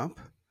that came up.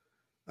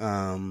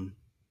 I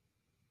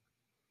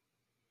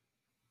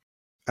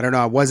don't know.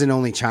 I was an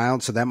only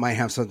child, so that might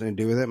have something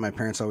to do with it. My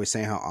parents always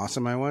say how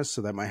awesome I was,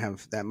 so that might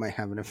have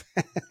an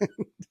effect.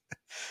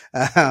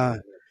 uh,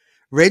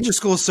 Ranger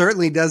School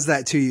certainly does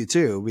that to you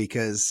too,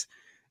 because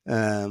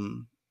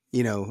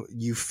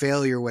you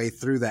fail your way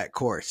through that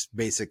course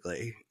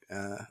basically.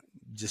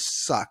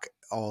 Just suck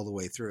all the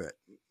way through it.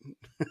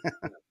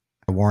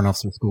 Warrant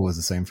Officer School was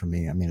the same for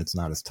me. I mean, it's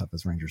not as tough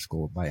as Ranger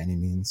School by any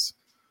means,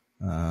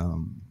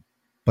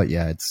 but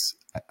yeah,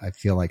 I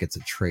feel like it's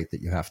a trait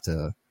that you have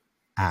to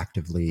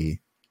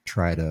actively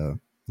try to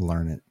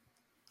learn it.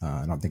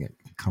 I don't think it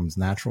comes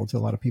natural to a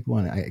lot of people,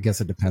 and I guess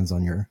it depends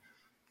on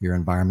your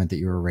environment that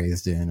you were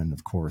raised in, and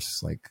of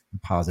course, like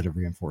positive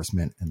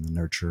reinforcement and the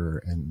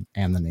nurture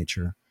and the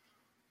nature.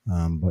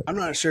 But I'm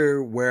not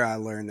sure where I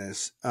learned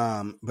this,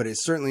 but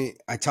it's certainly,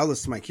 I tell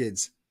this to my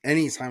kids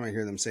anytime I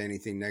hear them say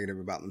anything negative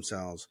about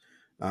themselves.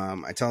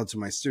 I tell it to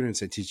my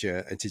students. I teach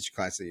a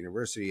class at the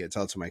university. I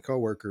tell it to my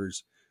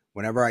coworkers.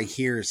 Whenever I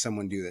hear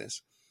someone do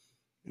this,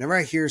 whenever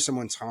I hear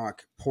someone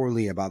talk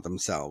poorly about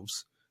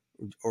themselves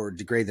or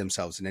degrade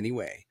themselves in any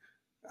way,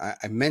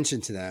 I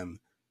mention to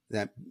them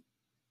that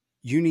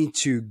you need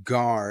to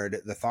guard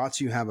the thoughts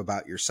you have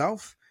about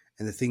yourself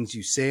and the things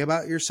you say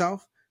about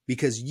yourself,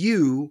 because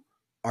you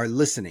are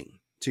listening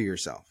to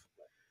yourself,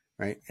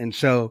 right? And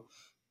so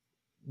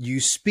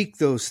you speak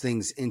those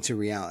things into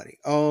reality.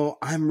 Oh,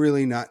 I'm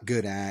really not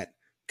good at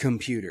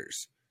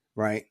computers,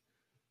 right?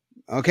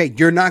 Okay,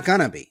 you're not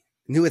gonna be.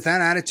 With that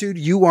attitude,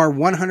 you are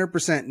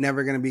 100%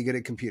 never gonna be good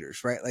at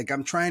computers, right? Like,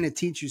 I'm trying to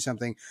teach you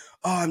something.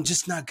 Oh, I'm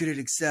just not good at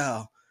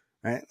Excel,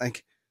 right?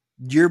 Like,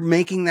 you're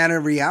making that a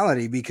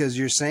reality because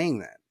you're saying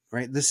that,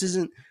 right?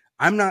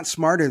 I'm not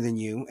smarter than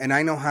you, and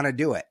I know how to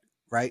do it,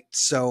 right?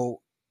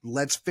 So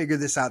let's figure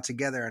this out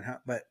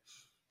together. But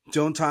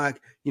don't talk,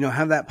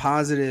 have that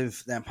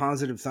positive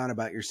thought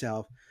about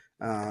yourself,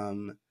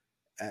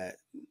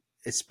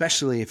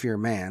 especially if you're a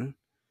man,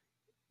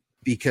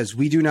 because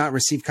we do not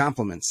receive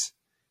compliments.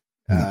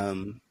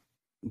 No.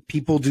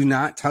 People do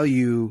not tell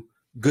you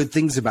good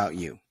things about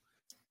you.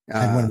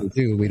 And when we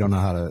do, we don't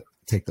know how to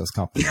take those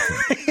compliments.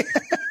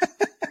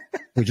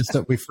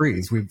 we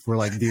freeze. We're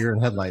like deer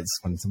in headlights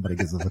when somebody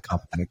gives us a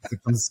compliment.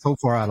 It comes so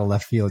far out of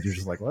left field. You're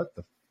just like, what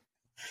the?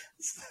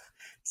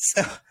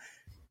 So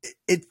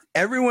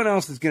everyone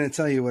else is going to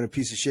tell you what a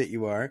piece of shit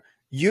you are.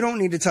 You don't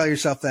need to tell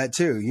yourself that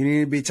too. You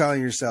need to be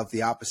telling yourself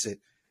the opposite.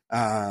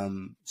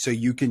 So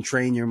you can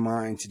train your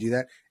mind to do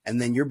that.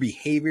 And then your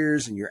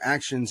behaviors and your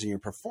actions and your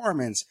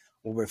performance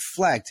will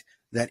reflect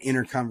that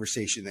inner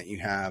conversation that you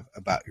have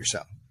about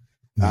yourself.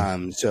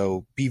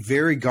 So be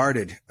very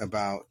guarded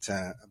about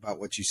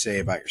what you say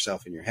about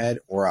yourself in your head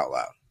or out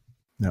loud.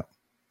 No,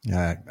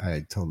 yeah,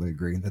 I totally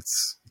agree.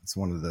 It's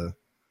one of the,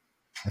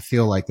 I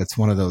feel like that's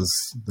one of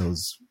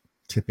those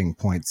tipping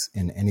points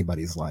in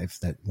anybody's life,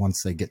 that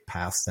once they get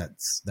past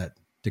that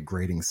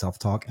degrading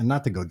self-talk, and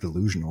not to go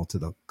delusional to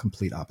the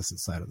complete opposite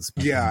side of the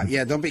spectrum.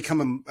 Yeah. Don't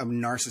become a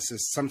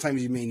narcissist.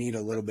 Sometimes you may need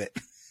a little bit.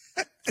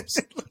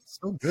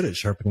 So good at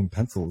sharpening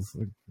pencils.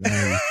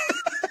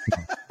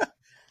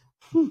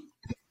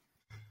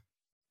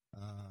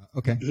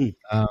 Okay.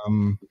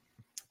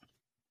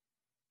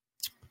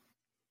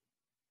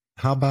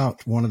 How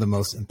about one of the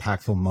most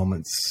impactful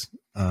moments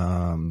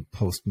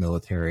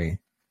post-military,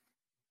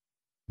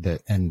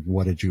 and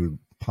what did you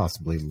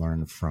possibly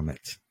learn from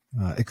it?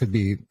 It could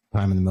be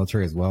time in the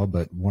military as well,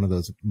 but one of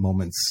those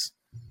moments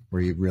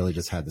where you really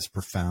just had this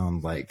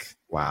profound, like,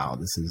 wow,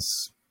 this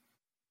is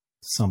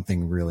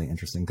something really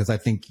interesting. Because I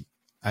think,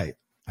 I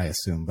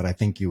assume, but I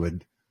think you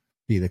would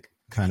be the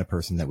kind of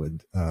person that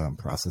would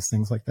process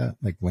things like that.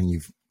 Like when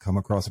you've come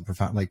across a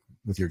profound, like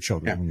with your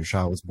children, when your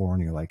child was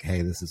born, you're like,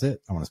 hey, this is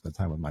it. I want to spend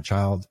time with my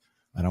child.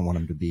 I don't want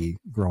him to be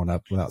growing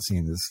up without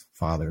seeing his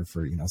father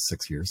for,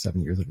 6 years,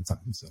 7 years at a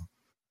time. So.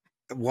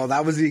 Well,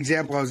 that was the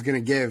example I was going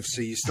to give.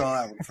 So you stole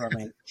that one from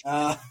me.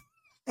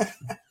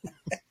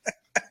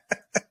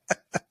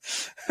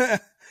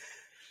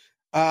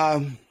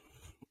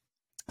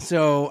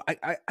 So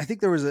I think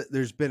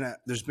there's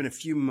been a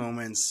few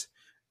moments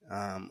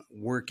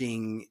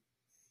working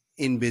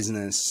in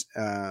business.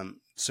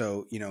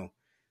 So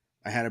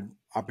I had an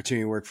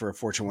opportunity to work for a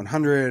Fortune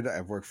 100.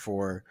 I've worked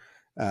for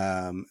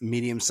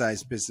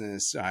medium-sized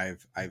business.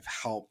 I've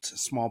helped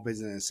small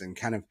business and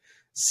kind of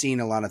seen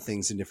a lot of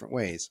things in different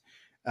ways.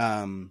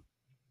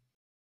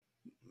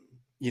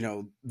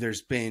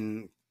 There's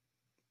been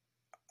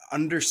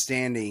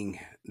understanding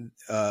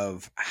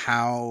of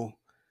how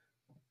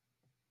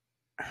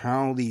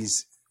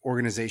these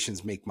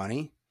organizations make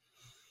money.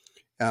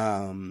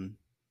 That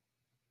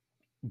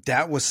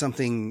was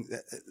something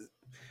that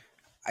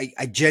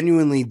I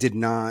genuinely did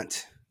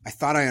not. I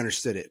thought I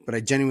understood it, but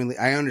I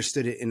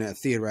understood it in a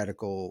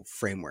theoretical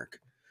framework,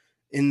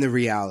 in the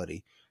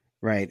reality,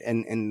 right?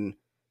 And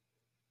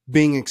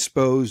being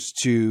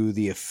exposed to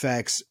the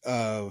effects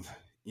of,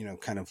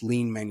 kind of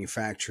lean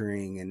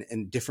manufacturing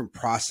and different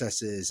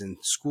processes and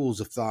schools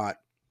of thought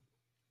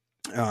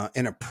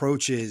and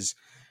approaches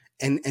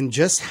and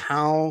just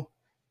how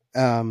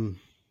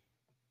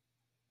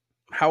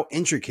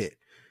intricate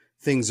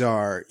things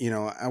are. You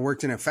know, I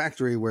worked in a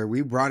factory where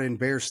we brought in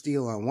bare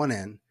steel on one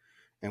end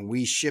and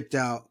we shipped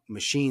out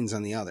machines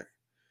on the other,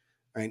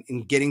 right?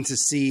 And getting to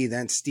see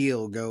that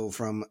steel go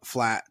from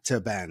flat to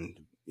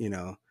bend, you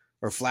know,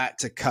 or flat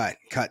to cut,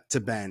 cut to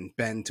bend,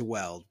 bend to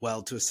weld,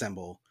 weld to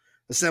assemble,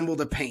 assemble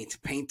to paint,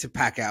 paint to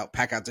pack out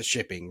to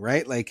shipping,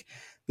 right? Like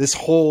this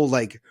whole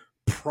like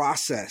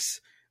process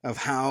of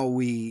how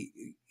we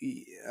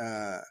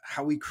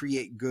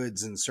create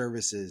goods and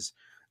services,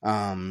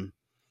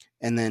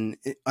 and then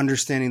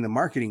understanding the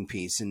marketing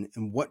piece and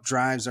what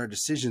drives our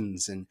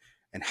decisions, and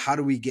how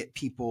do we get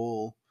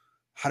people,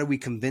 how do we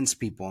convince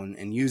people,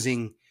 and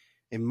using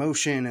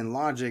emotion and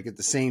logic at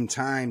the same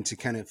time to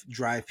kind of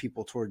drive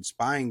people towards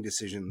buying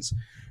decisions.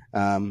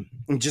 And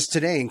just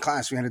today in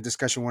class, we had a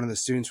discussion. One of the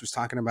students was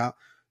talking about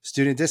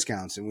student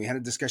discounts, and we had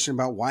a discussion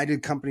about why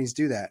did companies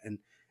do that? And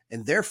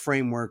their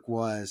framework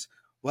was,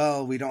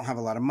 well, we don't have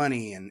a lot of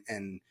money.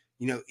 And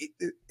you know,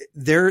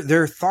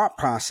 their thought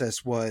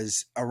process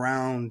was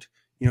around,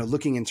 you know,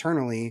 looking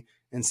internally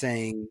and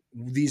saying,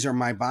 these are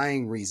my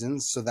buying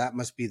reasons, so that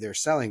must be their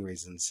selling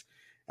reasons.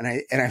 And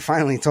I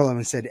finally told them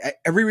and said,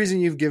 every reason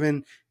you've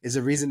given is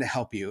a reason to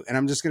help you. And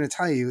I'm just going to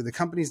tell you, the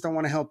companies don't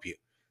want to help you.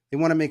 They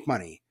want to make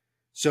money.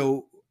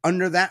 So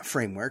under that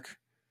framework,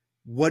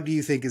 what do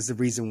you think is the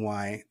reason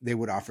why they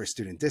would offer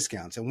student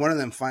discounts? And one of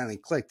them finally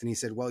clicked, and he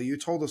said, well, you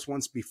told us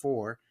once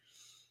before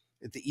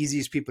that the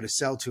easiest people to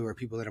sell to are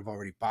people that have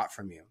already bought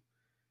from you.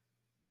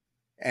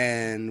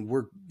 And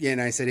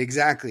I said,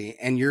 exactly.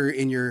 And you're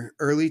in your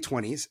early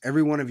 20s.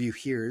 Every one of you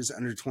here is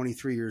under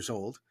 23 years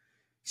old.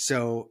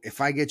 So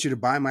if I get you to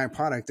buy my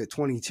product at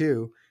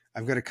 22,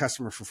 I've got a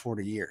customer for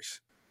 40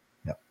 years.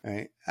 Yep.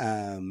 Right.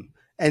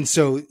 And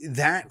so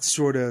that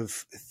sort of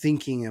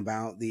thinking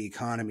about the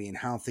economy and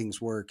how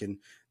things work and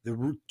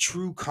the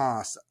true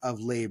cost of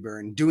labor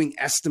and doing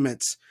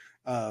estimates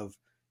of,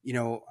 you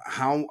know,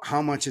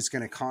 how much it's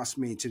going to cost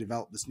me to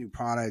develop this new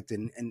product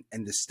and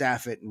to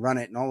staff it and run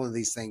it and all of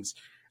these things.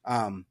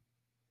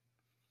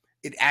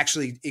 It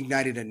actually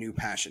ignited a new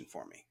passion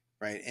for me.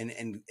 Right.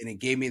 And it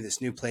gave me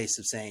this new place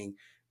of saying,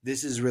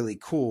 this is really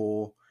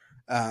cool,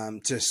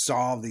 to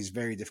solve these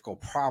very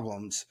difficult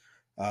problems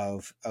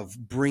of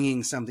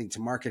bringing something to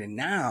market. And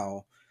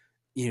now,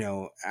 you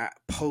know,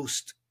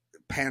 post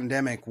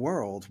pandemic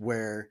world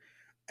where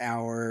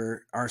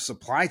our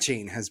supply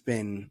chain has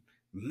been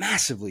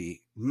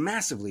massively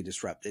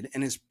disrupted,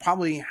 and it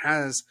probably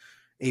has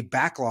a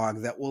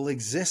backlog that will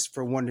exist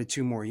for 1 to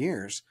 2 more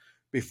years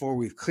before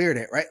we've cleared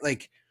it. Right.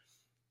 Like,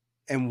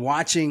 and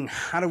watching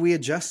how do we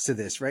adjust to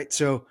this, right?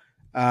 So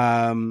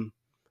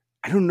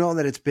I don't know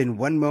that it's been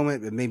one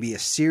moment, but maybe a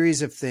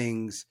series of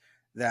things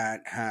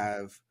that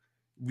have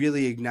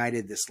really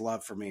ignited this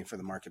love for me for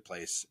the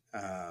marketplace,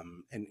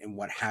 and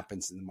what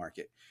happens in the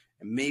market.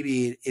 And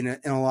maybe in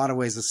a lot of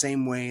ways, the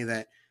same way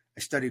that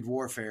I studied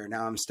warfare,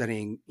 now I'm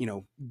studying, you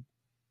know,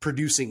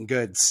 producing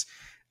goods,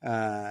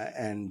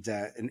 and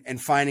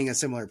finding a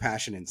similar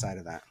passion inside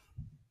of that.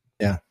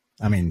 Yeah.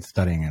 I mean,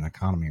 studying an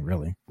economy,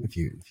 really, if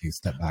you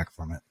step back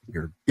from it,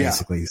 you're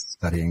basically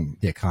studying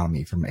the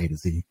economy from A to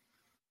Z.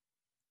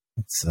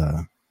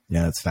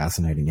 It's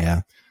fascinating.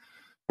 Yeah.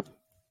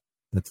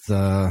 It's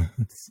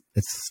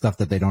stuff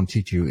that they don't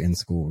teach you in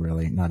school,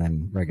 really, not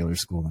in regular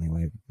school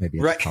anyway, maybe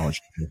at college.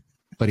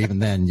 But even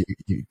then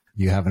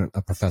you have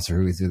a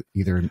professor who is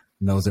either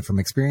knows it from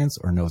experience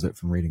or knows it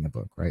from reading a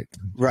book, right?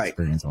 Right.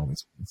 Experience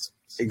always.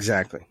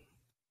 Exactly.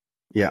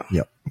 Yeah.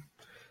 Yep.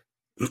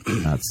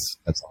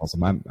 That's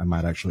awesome. I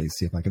might actually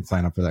see if I can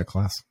sign up for that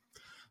class.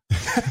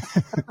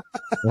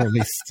 Or at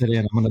least sit in.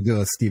 I'm going to do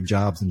a Steve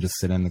Jobs and just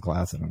sit in the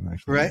class and I'm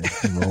actually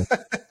enroll.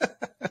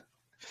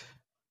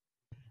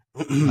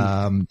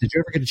 Did you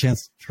ever get a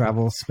chance to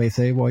travel Space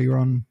A while you were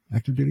on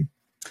active duty?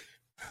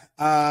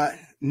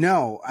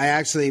 No,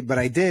 but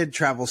I did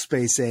travel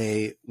Space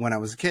A when I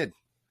was a kid.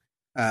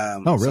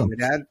 Oh, really?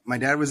 So my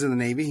dad was in the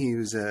Navy.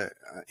 He's a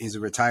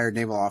retired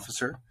naval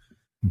officer.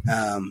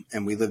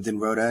 And we lived in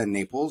Rota and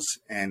Naples,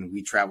 and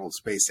we traveled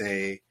Space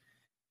A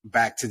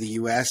back to the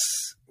U.S.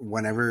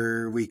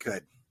 whenever we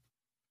could.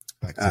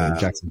 Back to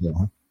Jacksonville,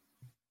 huh?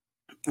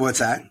 What's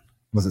that?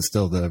 Was it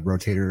still the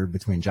rotator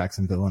between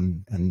Jacksonville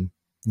and Naples?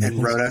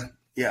 And Rota?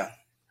 Yeah.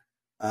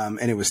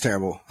 And it was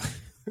terrible.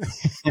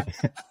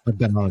 I've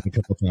been on it a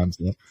couple of times.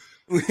 Yeah.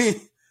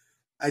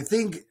 I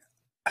think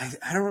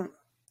I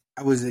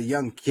was a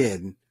young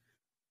kid,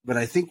 but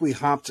I think we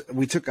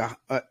took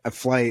a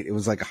flight. It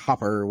was like a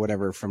hopper or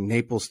whatever from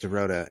Naples to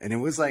Rota. And it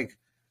was like,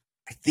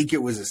 I think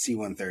it was a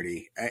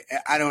C-130.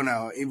 I don't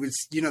know. It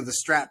was, you know, the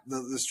strap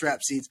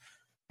seats.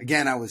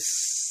 Again, I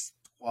was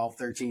 12,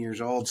 13 years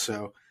old.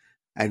 So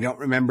I don't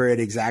remember it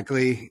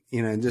exactly,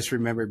 you know, I just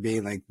remember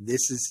being like,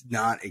 this is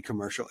not a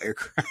commercial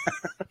aircraft.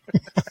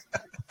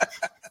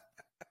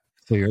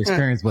 So your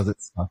experience was it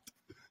sucked.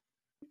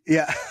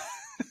 Yeah.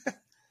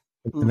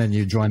 And then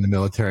you joined the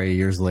military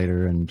years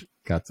later and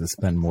got to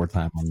spend more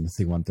time on the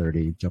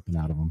C-130 jumping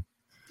out of them.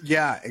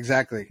 Yeah,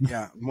 exactly.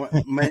 Yeah.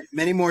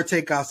 Many more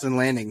takeoffs than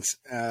landings.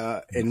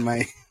 In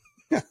my,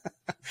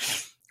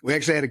 we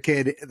actually had a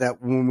kid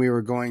that when we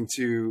were going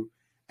to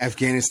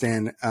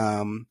Afghanistan,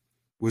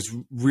 was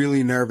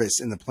really nervous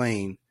in the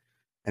plane.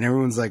 And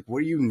everyone's like, what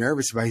are you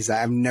nervous about? He's like,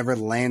 I've never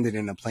landed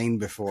in a plane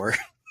before.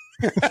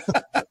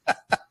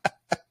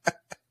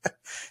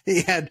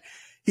 he had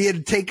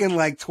taken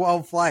like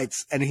 12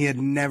 flights and he had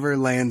never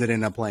landed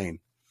in a plane.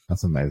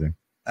 That's amazing.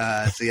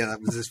 So yeah,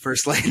 that was his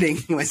first landing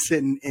was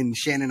in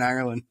Shannon,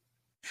 Ireland.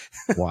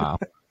 Wow.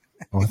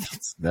 Oh,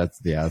 that's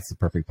the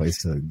perfect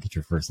place to get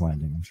your first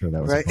landing. I'm sure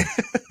that was right.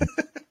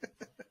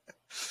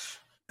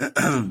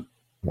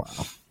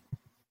 Wow.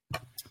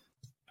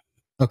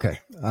 Okay.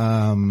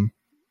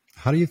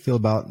 How do you feel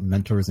about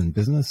mentors in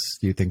business?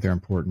 Do you think they're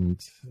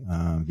important?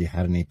 Have you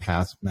had any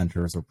past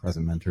mentors or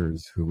present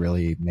mentors who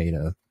really made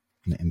an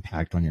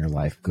impact on your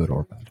life, good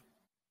or bad?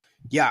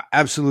 Yeah,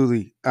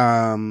 absolutely.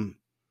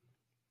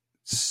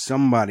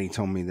 Somebody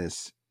told me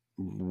this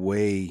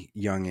way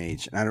young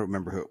age, and I don't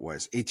remember who it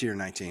was, 18 or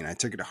 19. I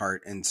took it to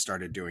heart and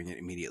started doing it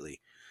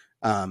immediately.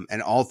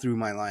 And all through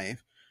my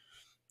life,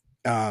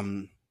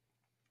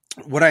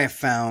 what I have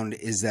found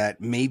is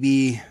that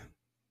maybe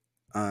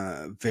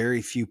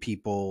very few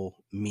people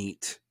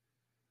meet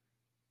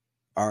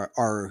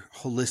are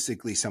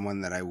holistically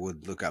someone that I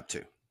would look up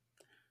to.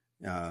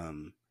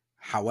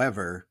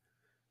 However,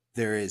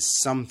 there is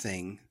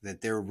something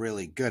that they're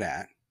really good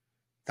at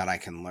that I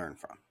can learn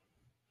from.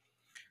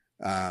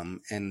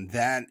 And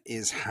that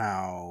is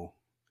how,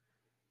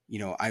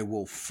 I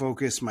will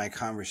focus my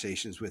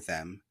conversations with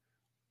them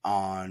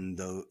on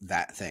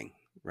that thing.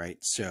 Right.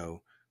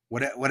 So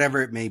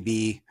whatever it may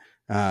be,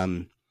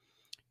 guys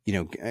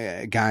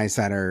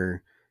that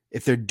are,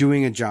 if they're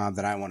doing a job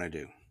that I want to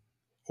do,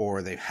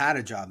 or they've had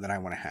a job that I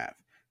want to have.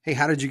 Hey,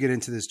 how did you get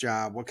into this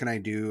job? What can I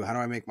do? How do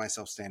I make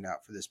myself stand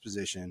out for this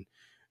position?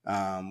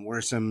 What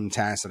are some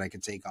tasks that I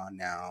could take on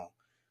now?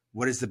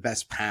 What is the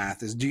best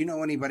path? Do you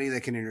know anybody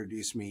that can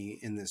introduce me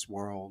in this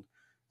world?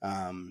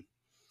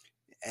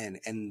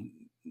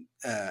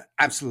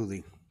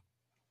 Absolutely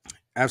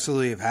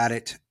have had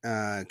it.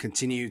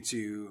 Continue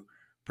to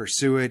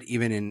pursue it,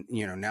 even in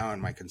now in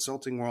my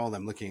consulting world.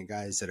 I'm looking at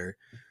guys that are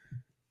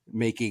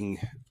making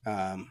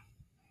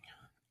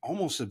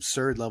almost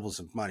absurd levels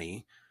of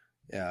money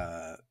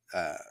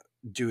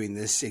doing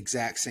this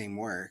exact same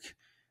work,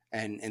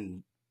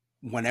 and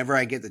whenever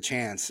I get the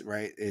chance,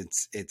 right,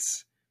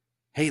 it's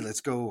hey,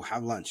 let's go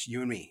have lunch,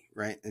 you and me,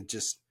 right?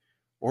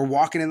 Or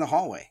walking in the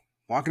hallway,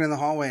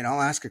 and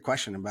I'll ask a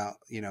question about,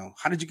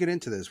 how did you get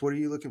into this? What are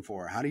you looking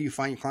for? How do you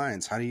find your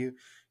clients? How do you,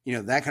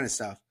 that kind of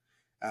stuff.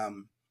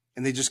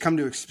 And they just come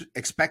to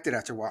expect it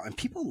after a while. And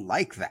people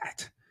like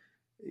that.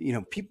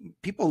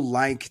 People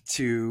like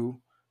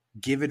to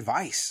give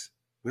advice.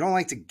 We don't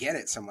like to get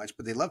it so much,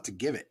 but they love to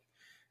give it.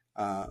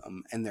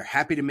 And they're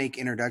happy to make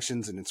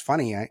introductions. And it's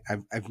funny. I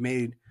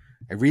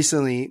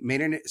recently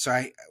made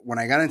when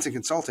I got into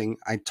consulting,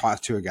 I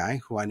talked to a guy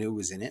who I knew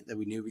was in it, that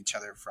we knew each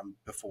other from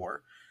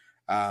before.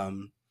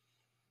 And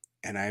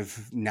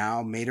I've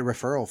now made a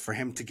referral for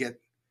him to get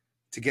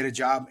a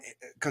job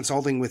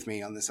consulting with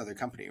me on this other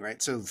company.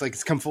 Right. So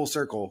it's come full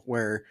circle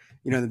where,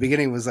 in the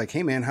beginning was like,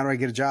 hey man, how do I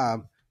get a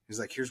job? He's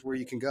like, here's where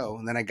you can go.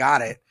 And then I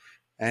got it.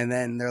 And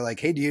then they're like,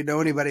 hey, do you know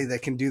anybody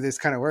that can do this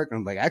kind of work? And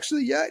I'm like,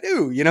 actually, yeah, I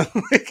do,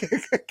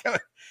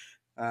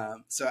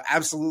 so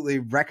absolutely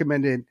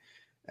recommended.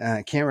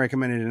 Can't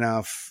recommend it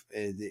enough.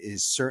 It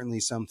is certainly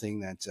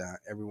something that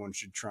everyone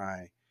should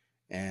try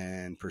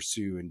and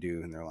pursue and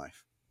do in their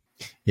life.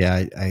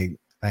 Yeah,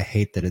 I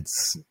hate that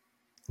it's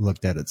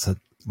looked at as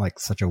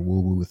such a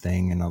woo-woo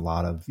thing, and a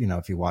lot of,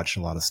 if you watch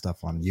a lot of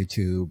stuff on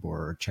YouTube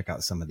or check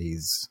out some of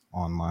these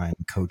online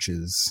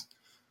coaches,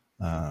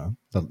 the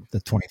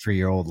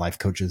 23-year-old life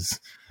coaches,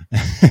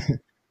 I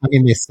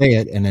mean, they say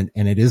it, and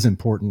it is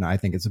important. I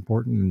think it's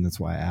important, and that's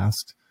why I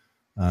asked.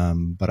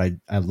 But I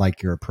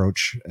like your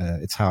approach.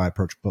 It's how I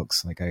approach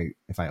books.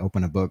 If I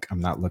open a book,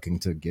 I'm not looking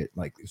to get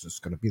is this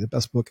going to be the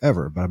best book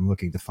ever, but I'm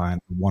looking to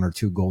find one or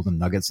two golden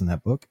nuggets in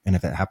that book. And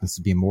if it happens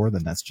to be more,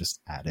 then that's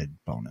just added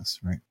bonus.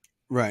 Right.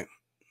 Right.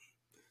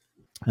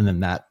 And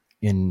then that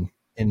in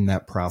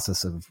that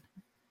process of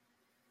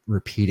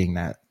repeating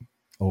that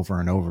over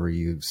and over,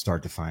 you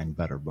start to find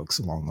better books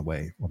along the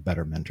way, or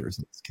better mentors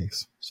in this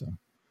case. So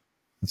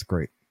that's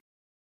great.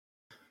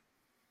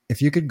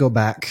 If you could go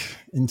back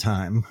in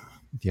time,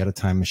 if you had a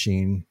time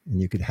machine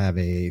and you could have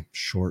a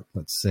short,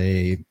 let's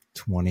say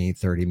 20,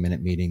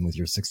 30-minute meeting with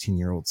your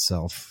 16-year-old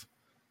self,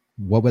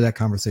 what would that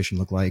conversation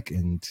look like,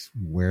 and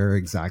where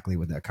exactly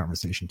would that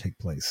conversation take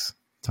place?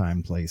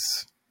 Time,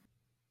 place?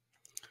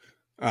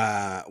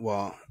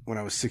 Well, when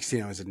I was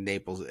 16, I was in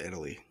Naples,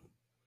 Italy.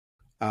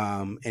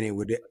 And it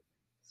would,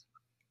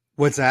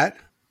 what's that?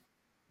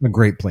 A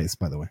great place,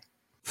 by the way.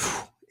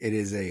 It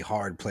is a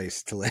hard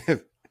place to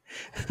live.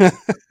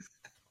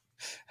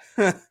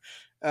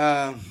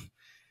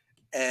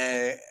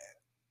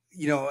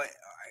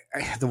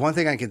 The one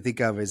thing I can think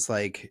of is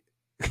I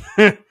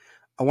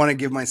want to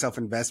give myself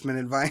investment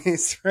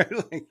advice, right?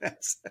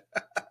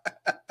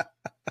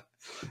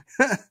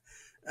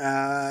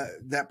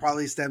 That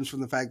probably stems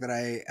from the fact that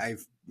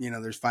I've,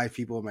 there's 5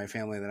 people in my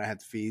family that I have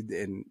to feed,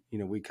 and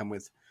we come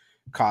with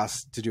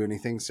costs to do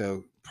anything.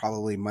 So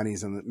probably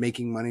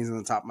making money's on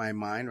the top of my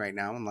mind right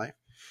now in life.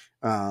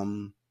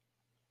 And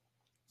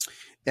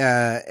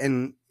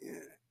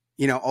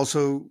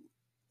also,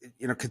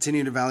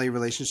 continue to value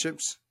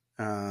relationships,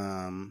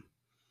 and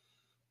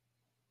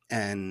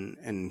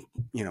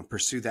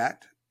pursue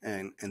that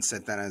and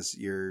set that as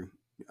your,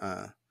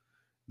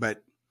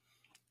 but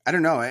I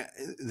don't know.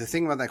 The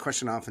thing about that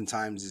question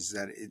oftentimes is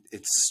that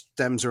it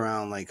stems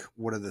around like,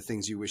 what are the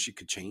things you wish you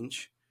could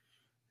change?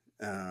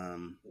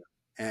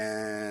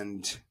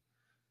 And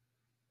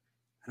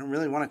I don't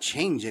really want to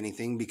change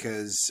anything,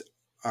 because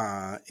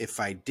if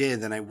I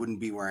did, then I wouldn't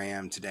be where I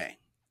am today.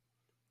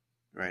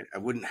 Right. I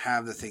wouldn't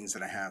have the things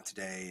that I have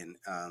today. And,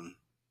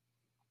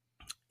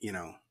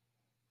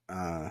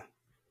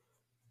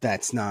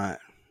 that's not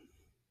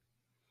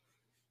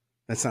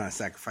a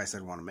sacrifice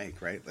I'd want to make.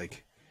 Right.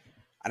 Like,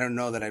 I don't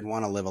know that I'd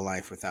want to live a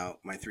life without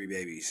my 3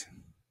 babies,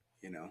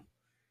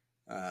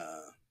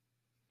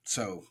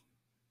 so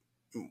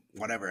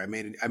whatever. I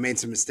made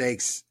some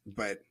mistakes,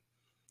 but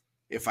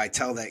if I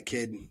tell that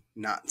kid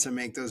not to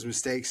make those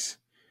mistakes,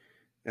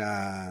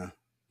 then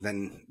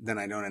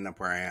I don't end up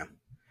where I am.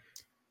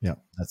 Yeah,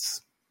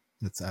 that's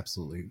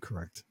absolutely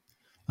correct.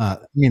 I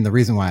mean, the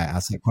reason why I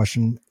asked that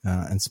question,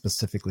 and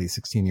specifically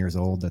 16 years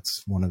old,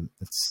 it's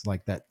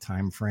like that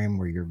time frame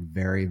where you're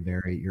very,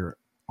 very, you're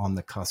on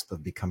the cusp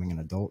of becoming an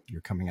adult. You're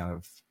coming out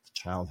of the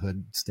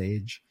childhood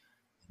stage,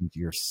 and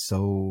you're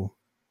so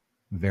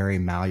very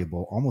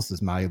malleable, almost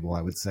as malleable,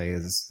 I would say,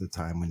 as the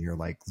time when you're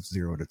like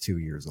 0 to 2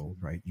 years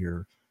old, right?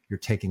 You're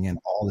taking in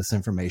all this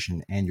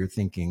information, and you're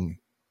thinking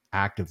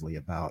actively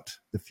about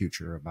the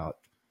future, about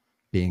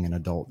being an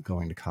adult,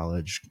 going to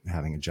college,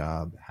 having a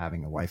job,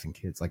 having a wife and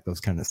kids. Like, those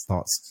kind of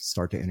thoughts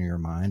start to enter your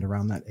mind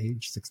around that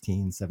age,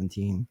 16,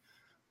 17.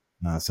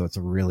 So it's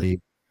a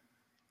really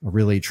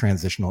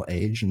transitional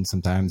age. And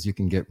sometimes you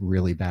can get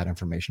really bad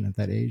information at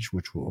that age,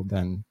 which will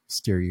then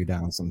steer you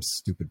down some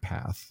stupid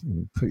path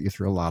and put you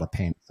through a lot of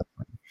pain and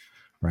suffering,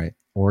 right?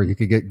 Or you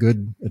could get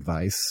good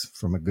advice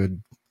from a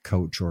good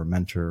coach or a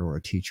mentor or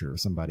a teacher or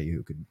somebody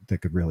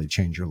that could really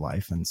change your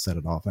life and set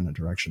it off in a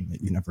direction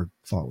that you never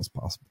thought was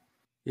possible.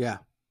 Yeah.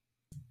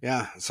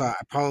 Yeah. So I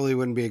probably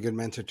wouldn't be a good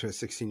mentor to a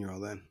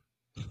 16-year-old then.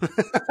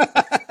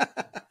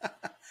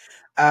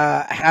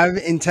 Have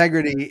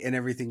integrity in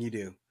everything you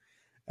do.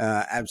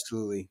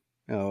 Absolutely.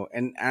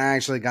 And I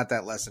actually got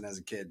that lesson as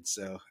a kid.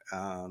 So,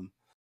 kind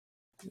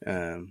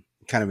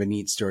of a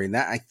neat story. And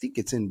that, I think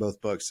it's in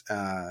both books.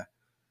 I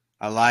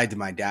lied to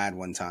my dad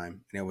one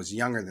time, and I was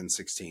younger than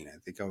 16. I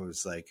think I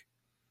was like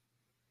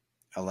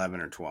 11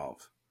 or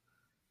 12.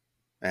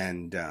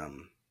 And,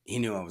 he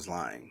knew I was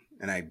lying,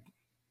 and I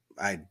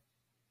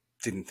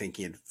didn't think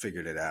he had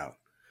figured it out.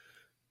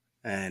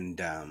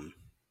 And,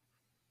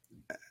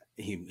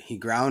 he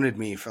grounded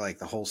me for like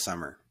the whole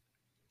summer,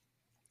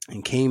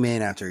 and came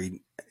in after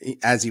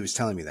as he was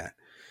telling me that.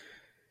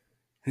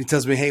 And he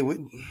tells me, "Hey,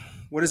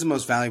 what is the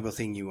most valuable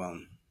thing you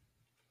own?"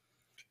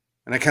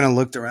 And I kind of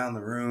looked around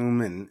the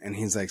room, and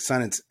he's like,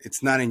 "Son,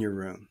 it's not in your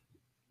room."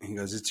 And he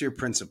goes, "It's your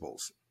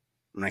principles."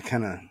 And I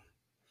kind of,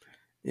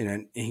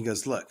 and he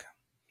goes, "Look,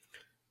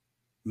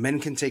 men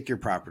can take your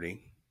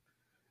property.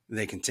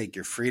 They can take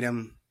your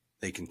freedom.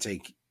 They can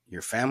take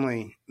your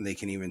family. They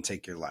can even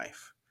take your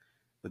life.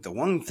 But the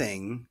one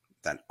thing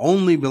that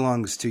only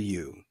belongs to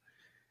you,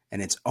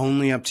 and it's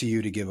only up to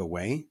you to give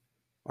away,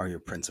 are your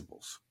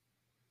principles.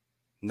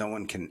 No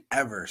one can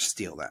ever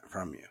steal that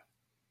from you.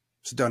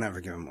 So don't ever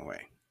give them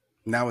away."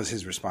 And that was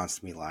his response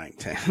to me lying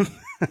to him.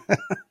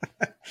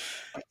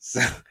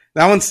 So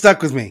that one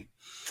stuck with me.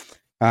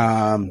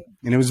 And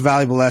it was a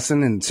valuable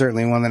lesson, and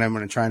certainly one that I'm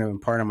going to try to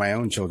impart on my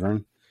own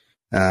children.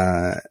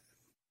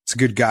 It's a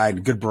good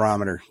guide, good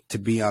barometer to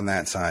be on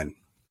that side.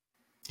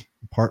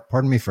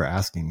 Pardon me for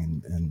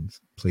asking, and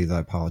please, I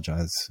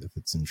apologize if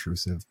it's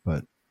intrusive,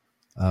 but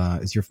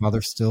is your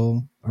father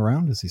still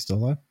around? Is he still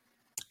alive?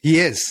 He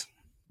is.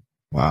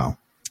 Wow.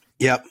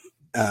 Yep.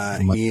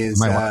 He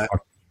is.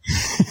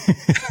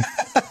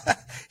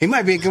 He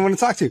might be a good one to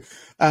talk to.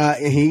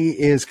 He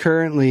is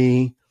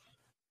currently,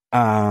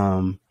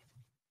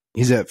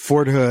 he's at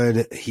Fort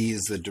Hood.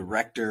 He's the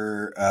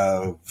director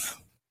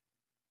of,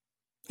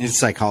 he's a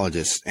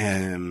psychologist.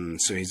 And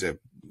so he's a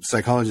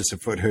psychologist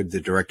at Fort Hood, the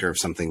director of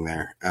something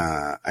there.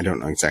 I don't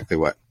know exactly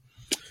what.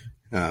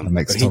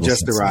 But he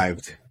just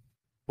arrived. Now.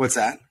 What's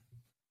that?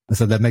 I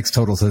said that makes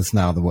total sense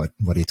now to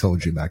what he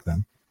told you back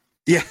then.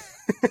 Yeah.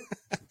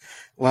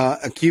 Well,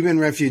 a Cuban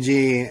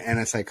refugee and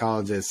a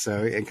psychologist,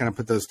 so it kind of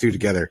put those two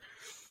together.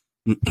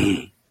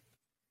 Yeah,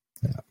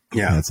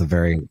 it's a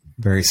very,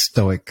 very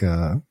stoic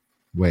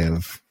way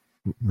of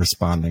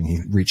responding. He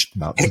reached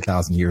about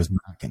 2,000 years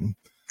back and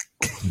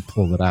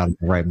pulled it out at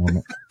the right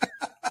moment.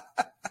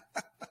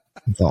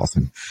 It's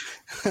awesome.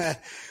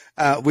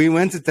 We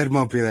went to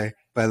Thermopylae,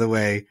 by the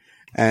way,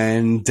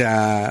 and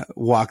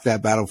walked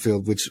that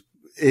battlefield, which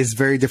is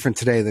very different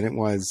today than it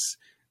was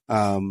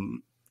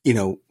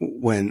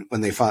when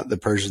they fought the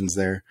Persians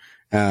there.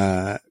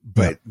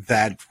 But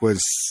that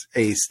was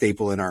a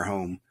staple in our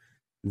home.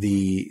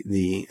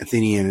 The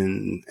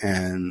Athenian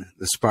and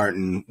the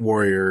Spartan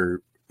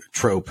warrior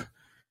trope.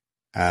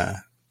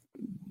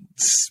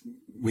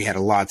 We had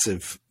lots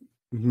of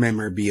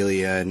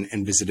memorabilia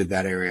and visited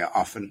that area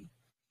often.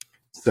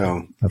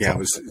 So That's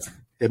awesome.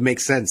 it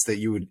makes sense that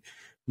you would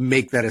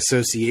make that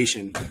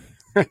association.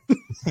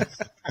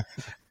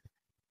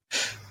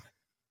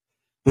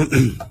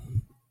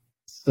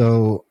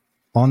 So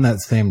on that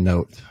same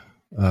note,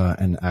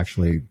 and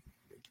actually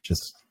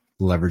just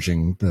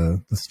leveraging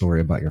the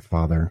story about your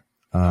father,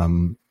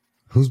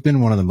 who's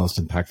been one of the most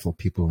impactful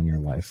people in your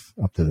life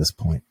up to this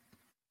point?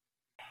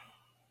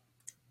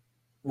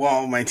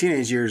 Well, my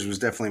teenage years was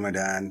definitely my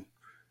dad.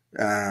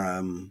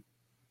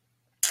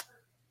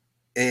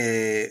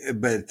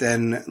 But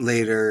then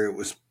later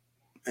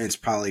it's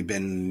probably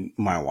been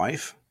my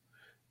wife,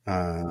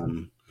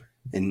 and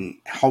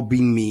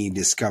helping me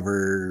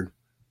discover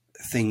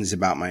things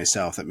about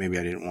myself that maybe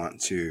I didn't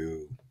want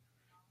to.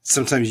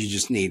 Sometimes you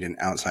just need an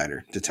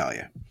outsider to tell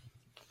you,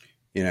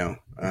 there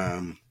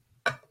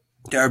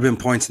have been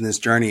points in this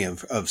journey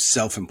of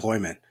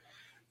self-employment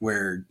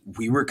where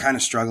we were kind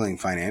of struggling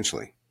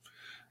financially.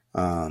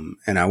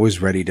 And I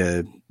was ready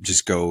to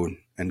just go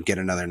and get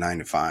another 9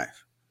 to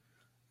 5.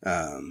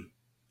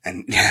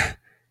 And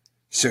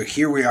so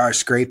here we are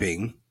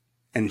scraping,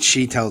 and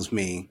she tells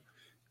me,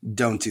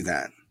 don't do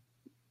that.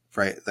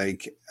 Right.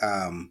 Like,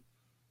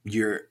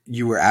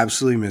 you were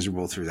absolutely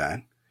miserable through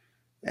that.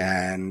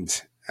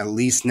 And at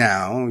least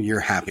now you're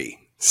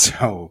happy.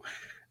 So,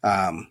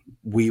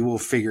 we will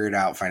figure it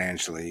out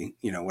financially,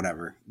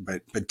 whatever,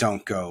 but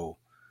don't go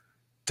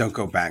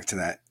back to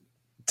that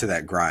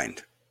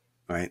grind.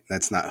 Right.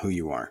 That's not who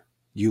you are.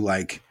 You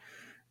like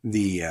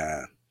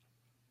you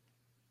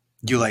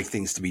like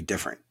things to be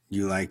different.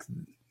 You like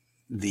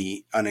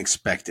the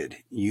unexpected.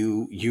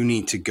 You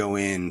need to go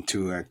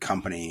into a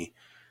company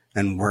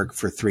and work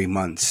for 3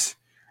 months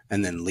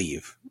and then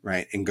leave,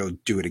 right? And go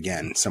do it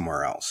again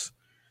somewhere else.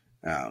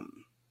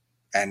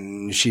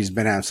 And she's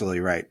been absolutely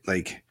right.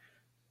 Like,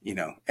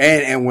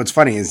 and what's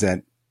funny is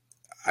that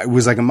it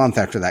was like a month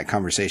after that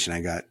conversation,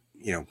 I got,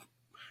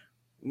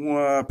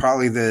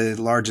 probably the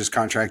largest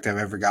contract I've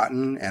ever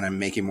gotten, and I'm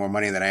making more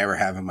money than I ever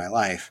have in my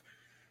life,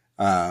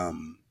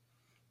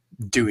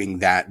 doing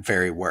that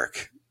very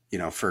work,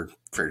 for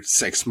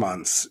 6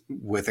 months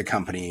with a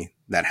company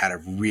that had a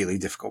really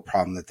difficult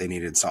problem that they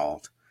needed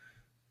solved.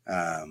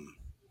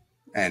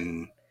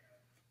 And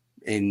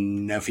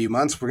in a few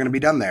months, we're going to be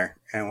done there,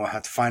 and we'll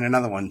have to find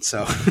another one.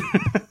 So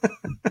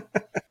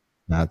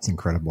That's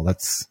incredible.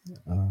 That's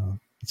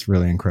it's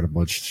really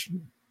incredible.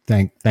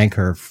 Thank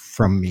her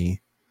from me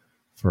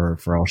for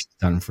all she's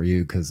done for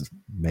you, because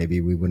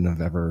maybe we wouldn't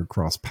have ever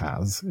crossed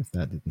paths if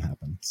that didn't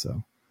happen.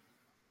 So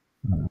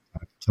I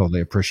totally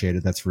appreciate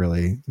it. That's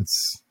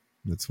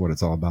what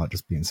it's all about,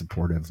 just being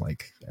supportive.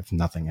 Like, if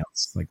nothing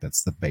else, like,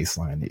 that's the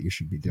baseline that you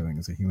should be doing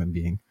as a human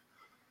being.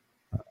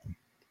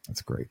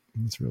 That's great.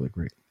 That's really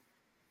great.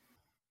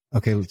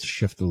 Okay, let's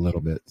shift a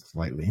little bit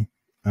slightly.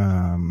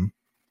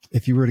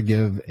 If you were to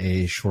give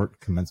a short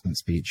commencement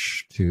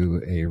speech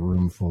to a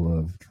room full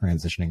of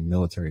transitioning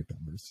military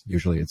members,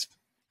 usually it's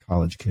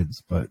college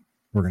kids, but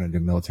we're going to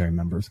do military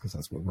members because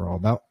that's what we're all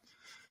about.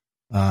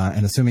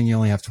 And assuming you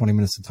only have 20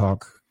 minutes to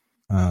talk,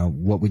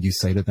 what would you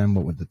say to them?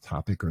 What would the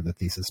topic or the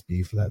thesis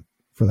be for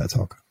that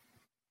talk?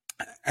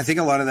 I think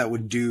a lot of that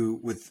would do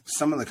with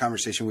some of the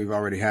conversation we've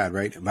already had,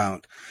 right?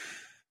 About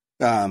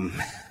letting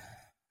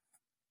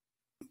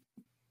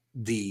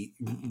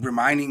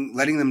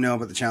them know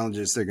about the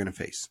challenges they're going to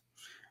face,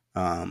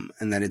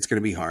 and that it's going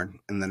to be hard,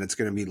 and that it's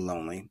going to be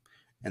lonely,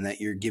 and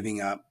that you're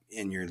giving up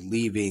and you're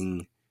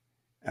leaving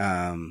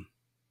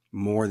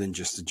more than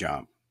just a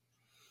job.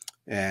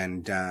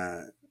 And,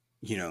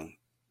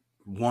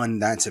 one,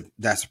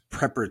 that's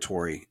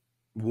preparatory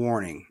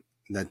warning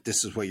that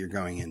this is what you're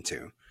going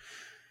into.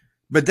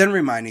 But then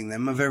reminding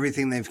them of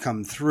everything they've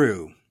come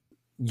through.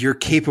 You're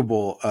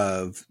capable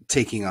of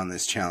taking on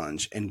this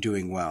challenge and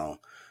doing well,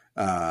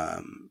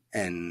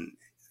 and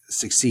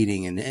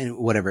succeeding in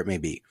whatever it may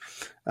be.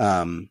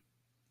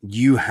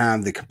 You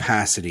have the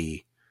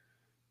capacity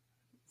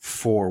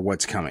for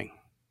what's coming.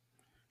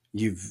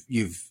 You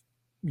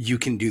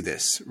can do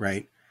this,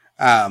 right?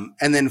 And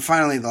then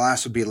finally, the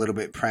last would be a little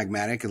bit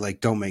pragmatic,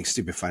 like, don't make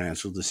stupid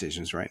financial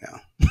decisions right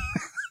now.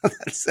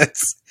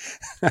 that's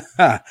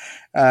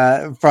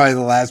probably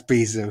the last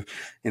piece of,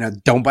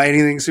 don't buy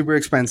anything super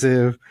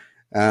expensive.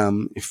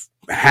 If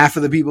half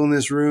of the people in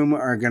this room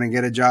are going to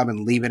get a job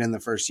and leave it in the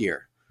first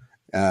year.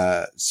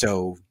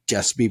 So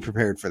just be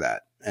prepared for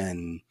that.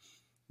 And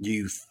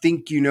you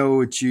think you know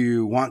what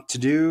you want to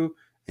do,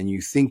 and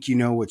you think you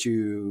know what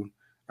you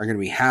are going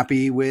to be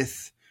happy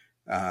with,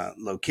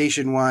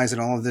 location wise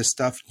and all of this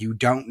stuff. You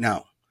don't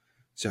know.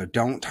 So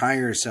don't tie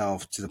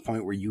yourself to the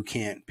point where you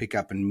can't pick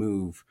up and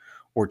move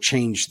or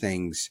change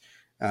things.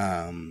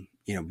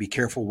 Be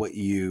careful what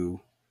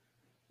you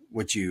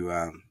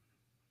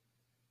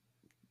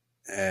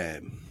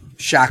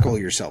shackle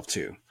yourself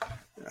to.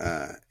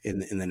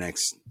 in the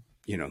next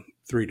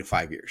 3 to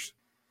 5 years.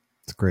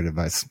 It's great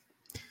advice.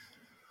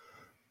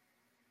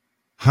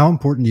 How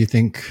important do you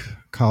think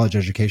college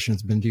education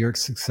has been to your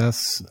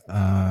success?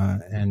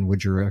 And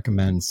would you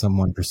recommend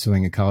someone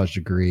pursuing a college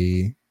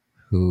degree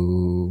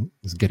who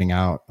is getting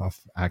out of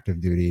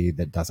active duty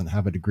that doesn't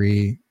have a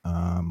degree?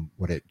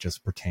 Would it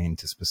just pertain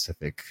to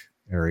specific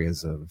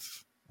areas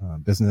of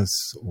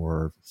business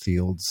or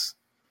fields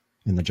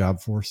in the job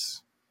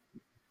force?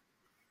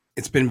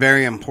 It's been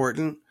very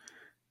important,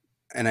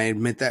 and I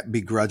admit that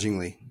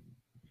begrudgingly.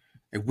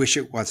 I wish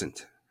it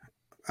wasn't.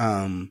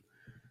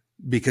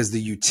 Because the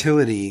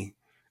utility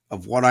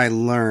of what I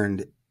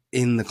learned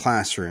in the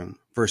classroom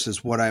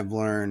versus what I've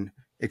learned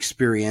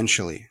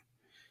experientially,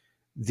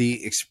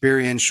 the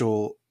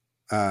experiential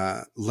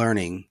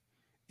learning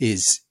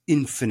is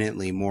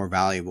infinitely more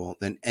valuable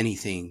than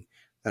anything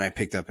that I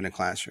picked up in a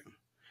classroom.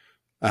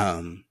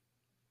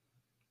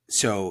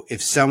 So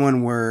if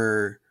someone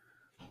were,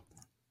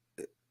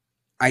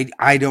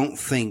 I don't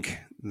think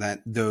that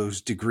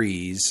those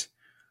degrees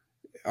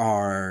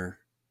are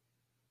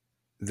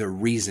the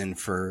reason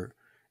for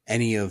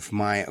any of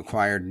my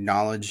acquired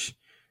knowledge,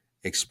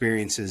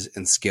 experiences,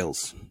 and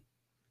skills.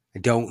 I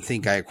don't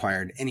think I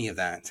acquired any of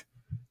that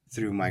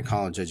through my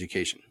college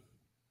education.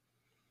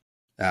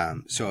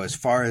 So as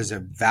far as a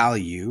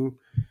value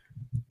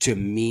to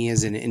me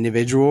as an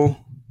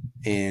individual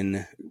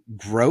in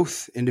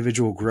growth,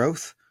 individual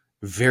growth,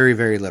 very,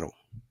 very little.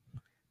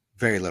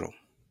 Very little.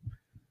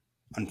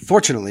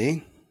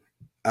 Unfortunately,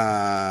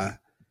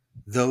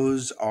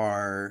 those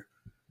are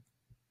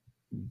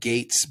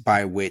gates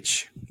by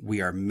which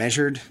we are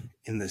measured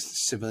in the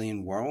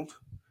civilian world,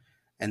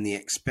 and the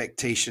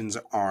expectations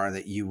are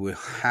that you will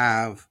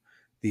have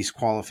these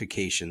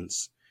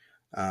qualifications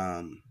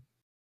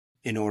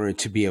in order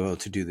to be able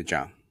to do the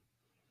job.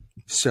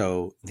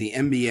 So the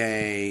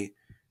MBA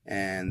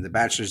and the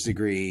bachelor's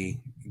degree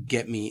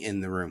get me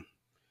in the room.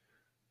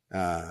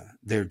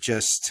 They're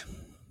just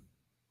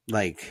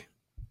like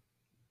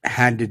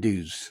had to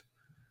do's,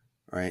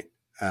 right?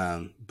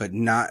 But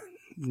not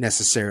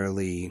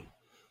necessarily.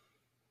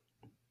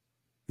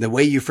 The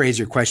way you phrase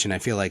your question, I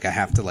feel like I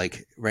have to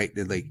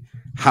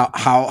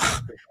how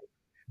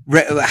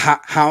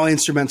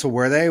instrumental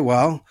were they?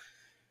 Well,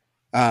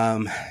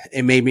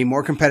 it made me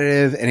more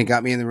competitive, and it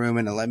got me in the room,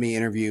 and it let me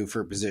interview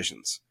for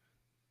positions.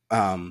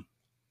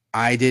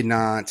 I didn't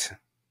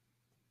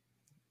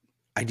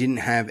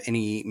have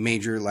any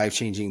major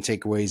life-changing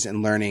takeaways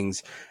and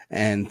learnings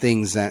and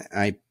things that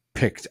I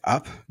picked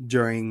up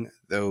during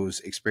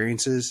those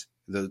experiences,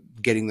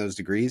 getting those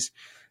degrees,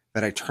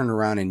 that I turned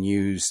around and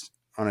used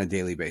on a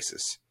daily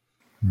basis.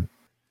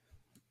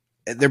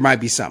 There might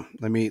be some.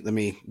 Let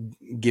me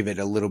give it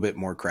a little bit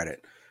more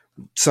credit.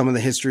 Some of the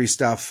history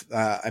stuff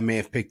I may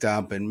have picked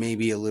up, and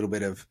maybe a little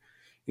bit of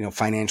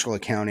financial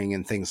accounting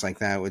and things like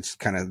that, which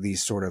kind of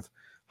these sort of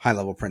high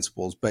level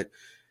principles. But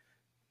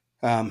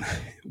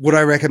would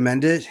I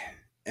recommend it?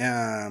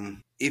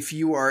 If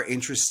you are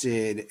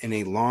interested in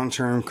a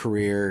long-term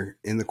career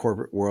in the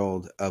corporate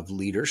world of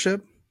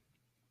leadership,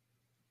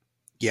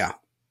 yeah,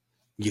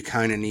 you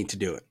kind of need to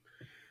do it.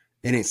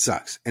 And it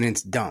sucks, and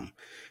it's dumb,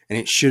 and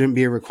it shouldn't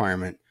be a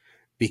requirement,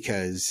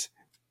 because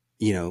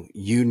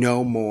you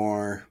know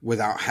more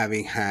without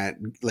having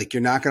had, like, you're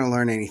not going to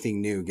learn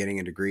anything new getting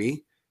a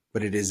degree,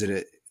 but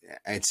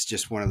it's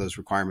just one of those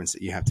requirements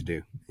that you have to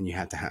do and you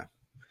have to have.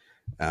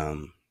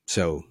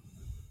 So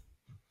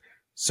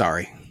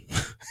sorry.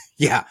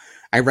 Yeah,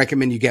 I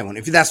recommend you get one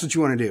if that's what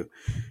you want to do.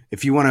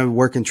 If you want to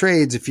work in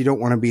trades, if you don't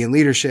want to be in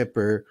leadership,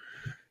 or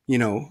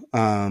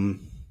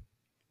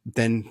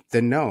then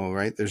no,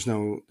 right? There's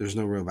no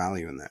real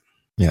value in that.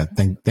 Yeah.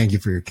 Thank you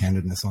for your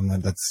candidness on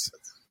that. That's,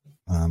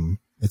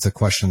 it's a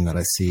question that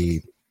I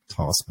see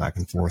tossed back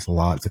and forth a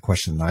lot. It's a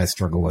question that I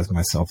struggle with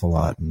myself a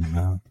lot.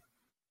 And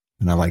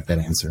I like that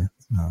answer.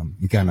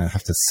 You kind of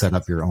have to set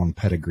up your own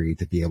pedigree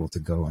to be able to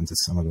go into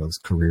some of those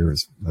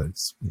careers, but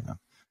it's,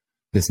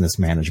 business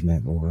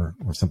management or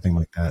something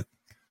like that.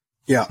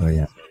 Yeah. So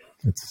yeah,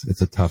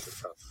 it's a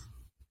tough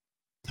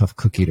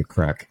cookie to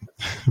crack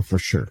for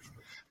sure.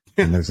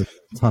 And there's a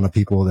ton of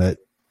people that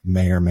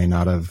may or may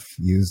not have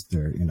used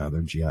their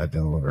GI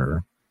Bill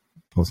or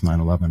post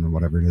 9/11 or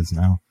whatever it is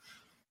now.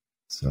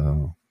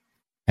 So,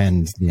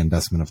 and the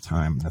investment of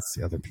time, that's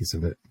the other piece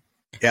of it.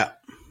 Yeah.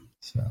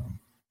 So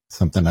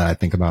something that I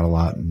think about a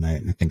lot, and I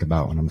think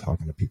about when I'm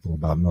talking to people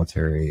about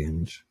military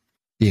and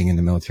being in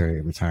the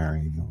military,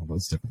 retiring, all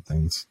those different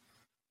things.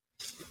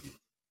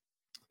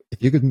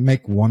 If you could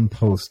make one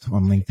post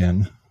on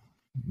LinkedIn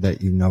that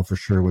for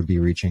sure would be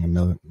reaching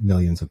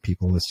millions of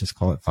people, let's just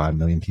call it 5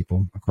 million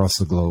people across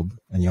the globe,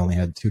 and you only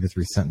had 2 to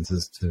 3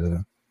 sentences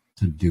to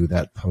do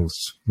that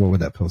post, what would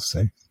that post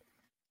say?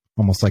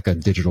 Almost like a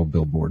digital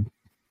billboard.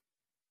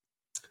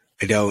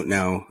 I don't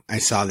know. I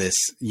saw this.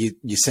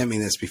 You sent me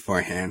this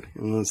beforehand,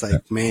 and I was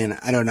like, man,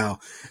 I don't know.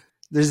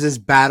 There's this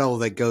battle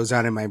that goes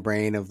on in my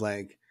brain of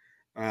like,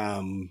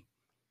 you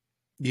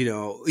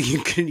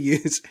could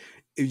use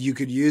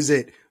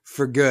it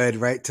for good,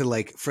 right?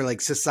 For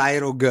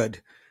societal good.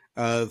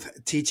 of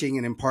teaching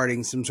and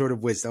imparting some sort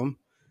of wisdom.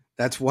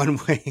 That's one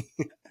way.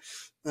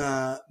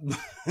 uh,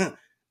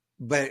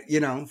 but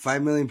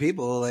 5 million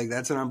people, like,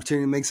 that's an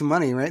opportunity to make some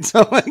money, right?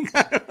 So, like,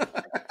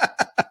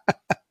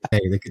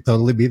 Hey, they could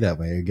totally be that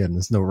way. Again,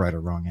 there's no right or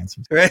wrong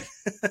answers. right?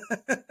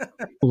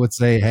 People would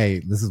say, "Hey,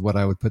 this is what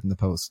I would put in the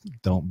post.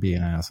 Don't be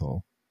an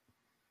asshole."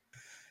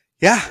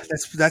 Yeah,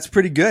 that's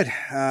pretty good.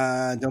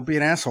 Don't be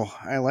an asshole.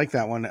 I like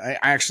that one. I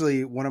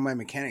actually, one of my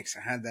mechanics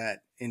had that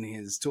in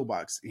his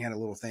toolbox. He had a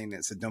little thing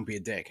that said, "Don't be a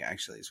dick."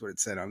 Actually, is what it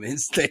said on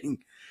his thing,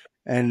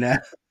 and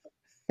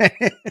and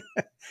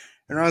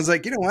I was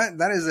like, you know what?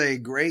 That is a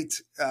great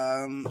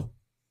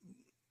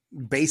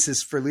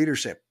basis for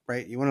leadership,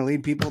 right? You want to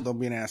lead people, don't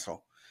be an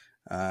asshole.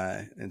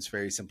 It's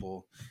very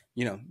simple.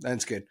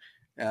 That's good.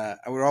 I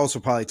would also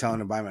probably tell him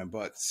to buy my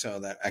book so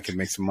that I could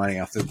make some money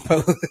off this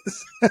post.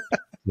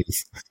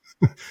 Please.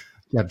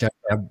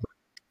 Jab.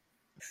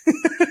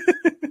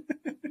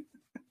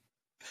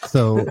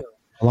 So,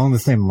 along the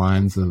same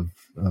lines of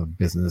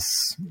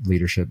business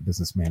leadership,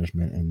 business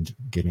management, and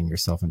getting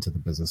yourself into the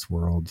business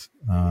world,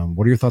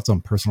 what are your thoughts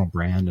on personal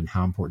brand and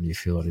how important you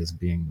feel it is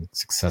being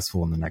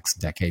successful in the next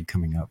decade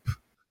coming up?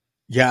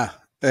 Yeah.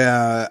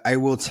 I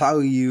will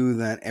tell you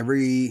that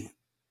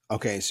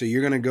so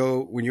you're going to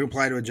go, when you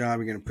apply to a job,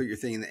 you're going to put your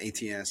thing in the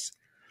ATS,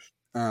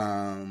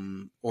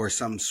 or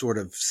some sort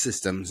of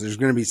systems. There's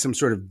going to be some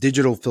sort of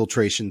digital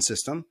filtration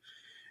system.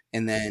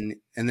 And then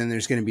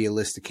there's going to be a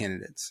list of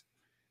candidates.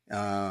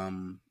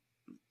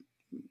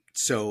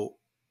 So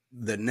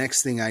the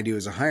next thing I do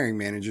as a hiring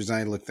manager is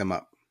I look them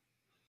up.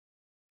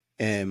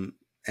 And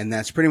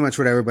that's pretty much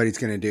what everybody's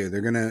going to do.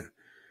 They're going to,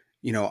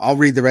 I'll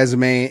read the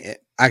resume.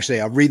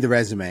 Actually, I'll read the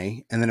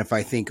resume. And then if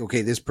I think,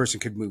 okay, this person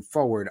could move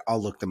forward,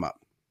 I'll look them up.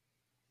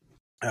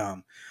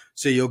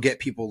 So you'll get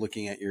people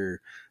looking at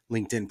your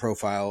LinkedIn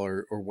profile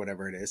or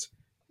whatever it is,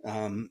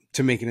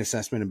 to make an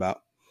assessment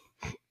about,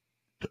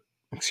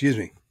 excuse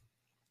me.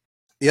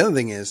 The other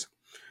thing is,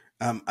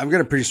 I've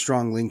got a pretty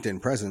strong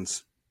LinkedIn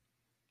presence.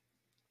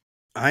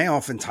 I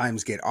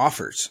oftentimes get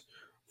offers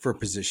for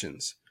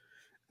positions,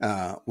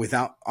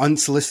 without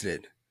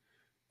unsolicited,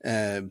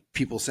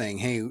 people saying,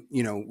 hey,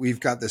 we've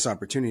got this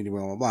opportunity,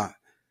 blah, blah, blah.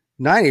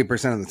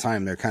 98% of the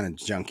time they're kind of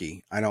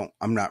junky.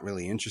 I'm not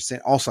really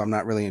interested. Also, I'm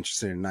not really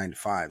interested in 9 to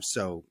 5.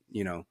 So,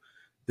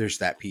 there's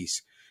that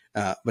piece.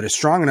 But a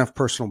strong enough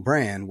personal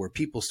brand where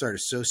people start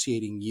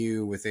associating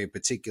you with a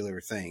particular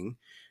thing,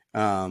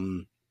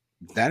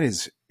 that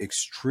is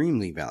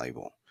extremely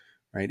valuable,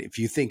 right? If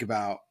you think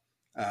about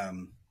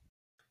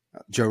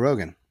Joe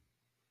Rogan,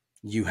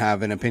 you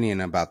have an opinion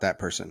about that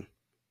person.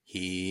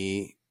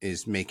 He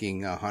is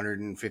making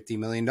 $150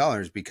 million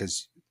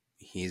because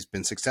he's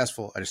been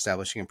successful at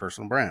establishing a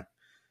personal brand.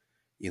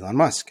 Elon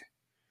Musk,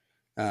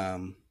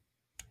 Joe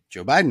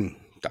Biden,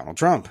 Donald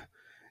Trump,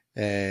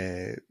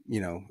 what's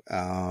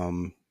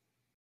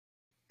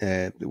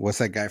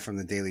that guy from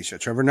the Daily Show?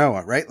 Trevor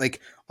Noah, right?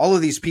 Like, all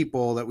of these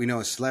people that we know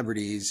as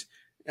celebrities,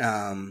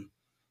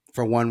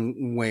 for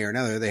one way or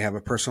another, they have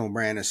a personal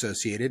brand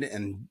associated,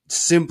 and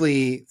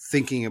simply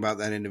thinking about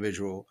that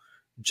individual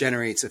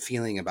generates a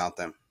feeling about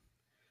them,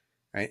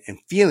 right? And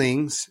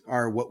feelings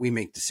are what we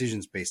make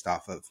decisions based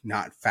off of,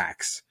 not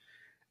facts.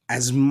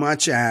 As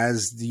much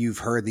as you've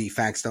heard the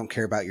facts don't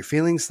care about your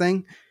feelings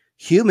thing,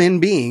 human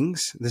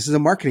beings, this is a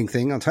marketing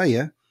thing, I'll tell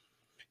you,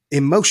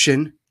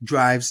 emotion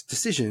drives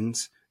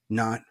decisions,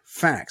 not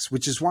facts,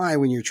 which is why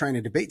when you're trying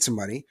to debate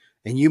somebody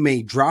and you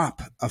may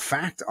drop a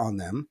fact on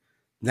them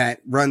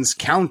that runs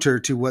counter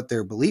to what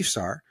their beliefs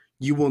are,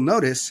 you will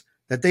notice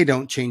that they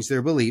don't change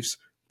their beliefs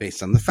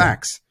based on the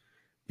facts,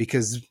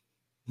 because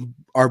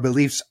our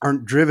beliefs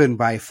aren't driven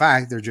by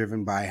fact. They're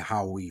driven by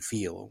how we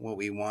feel, what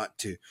we want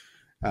to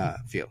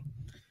feel.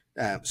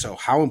 So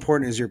how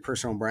important is your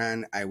personal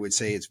brand? I would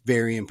say it's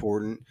very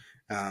important.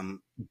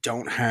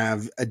 Don't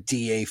have a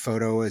DA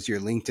photo as your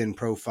LinkedIn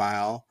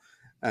profile.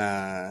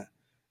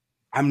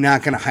 I'm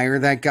not going to hire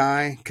that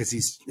guy because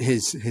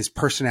his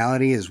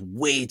personality is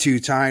way too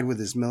tied with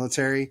his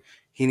military.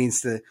 He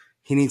needs to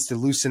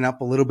loosen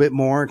up a little bit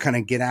more, kind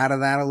of get out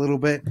of that a little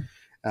bit.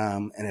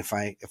 And if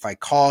I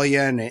call you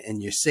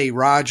and you say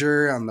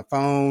Roger on the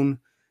phone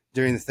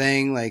during the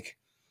thing, like,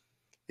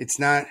 it's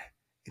not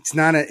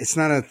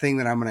a thing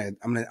that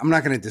I'm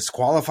not going to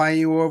disqualify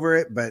you over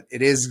it, but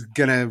it is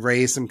going to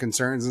raise some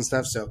concerns and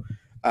stuff. So,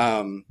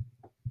 the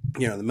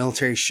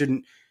military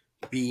shouldn't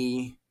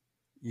be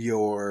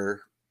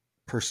your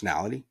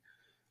personality.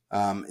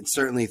 And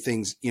certainly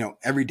things,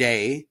 every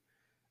day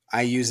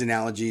I use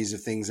analogies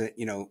of things that,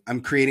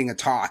 I'm creating a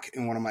talk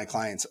in one of my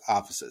clients'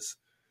 offices,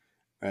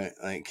 right?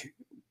 Like,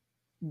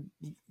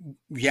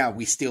 yeah,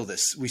 we steal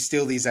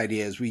these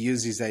ideas, we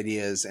use these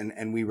ideas,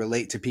 and we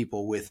relate to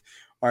people with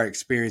our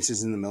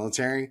experiences in the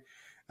military.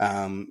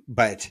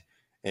 But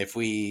if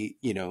we,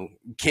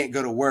 can't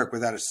go to work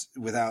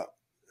without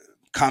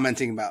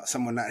commenting about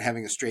someone not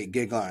having a straight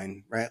gig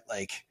line, right?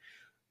 Like,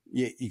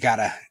 you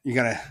gotta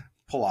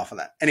pull off of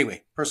that.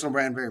 Anyway, personal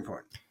brand, very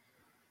important.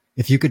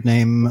 If you could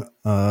name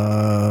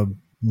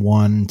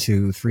 1,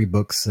 2, 3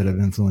 books that have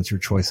influenced your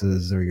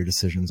choices or your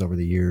decisions over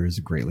the years,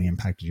 greatly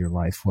impacted your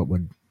life, what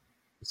would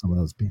some of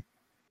those be?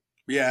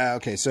 Yeah.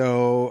 Okay.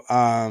 So,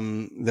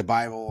 the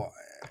Bible,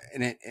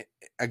 and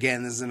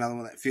again, this is another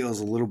one that feels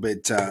a little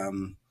bit,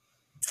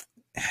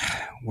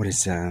 what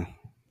is the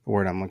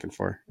word I'm looking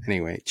for?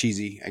 Anyway,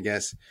 cheesy, I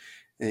guess.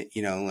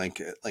 Like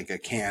a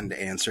canned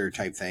answer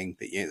type thing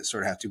that you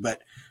sort of have to.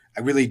 But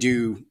I really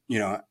do.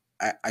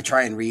 I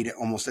try and read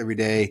almost every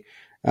day,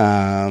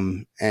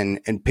 and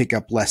pick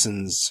up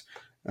lessons,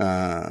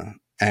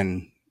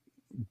 and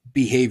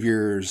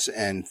behaviors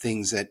and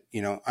things that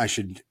I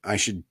should.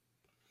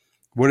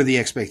 What are the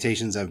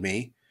expectations of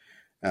me?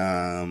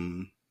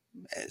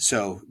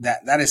 So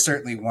that is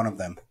certainly one of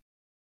them.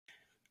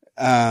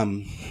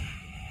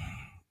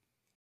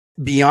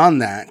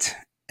 Beyond that,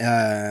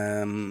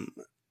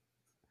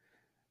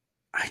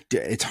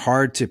 it's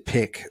hard to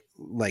pick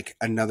like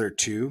another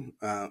two.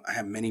 I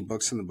have many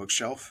books on the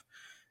bookshelf,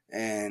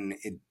 and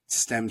it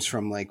stems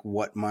from like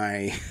what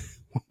my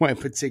my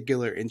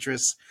particular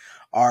interests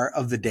are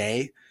of the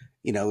day.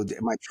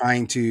 Am I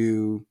trying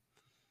to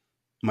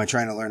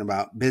learn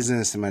about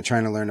business? Am I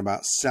trying to learn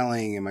about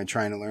selling? Am I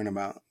trying to learn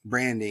about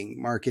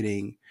branding,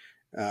 marketing,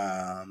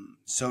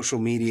 social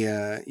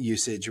media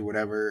usage, or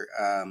whatever?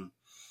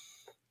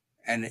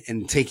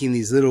 And taking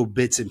these little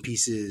bits and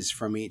pieces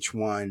from each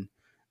one.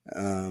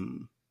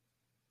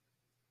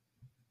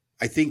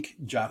 I think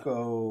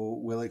Jocko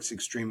Willick's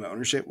Extreme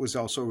Ownership was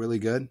also really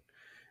good.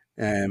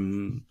 But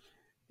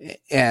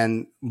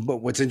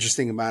what's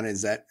interesting about it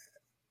is that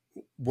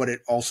what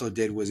it also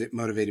did was it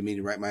motivated me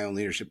to write my own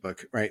leadership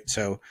book. Right.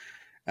 So,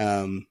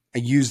 I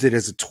used it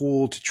as a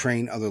tool to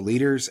train other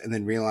leaders, and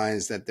then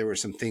realized that there were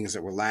some things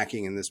that were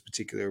lacking in this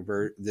particular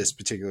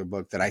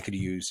book that I could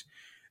use,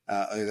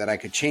 or that I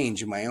could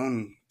change in my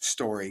own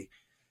story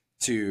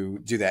to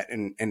do that.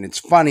 And it's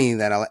funny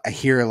that I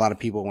hear a lot of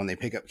people when they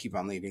pick up Keep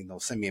On Leading, they'll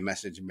send me a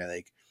message and be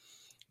like,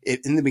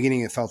 in the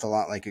beginning, it felt a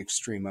lot like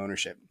Extreme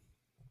Ownership.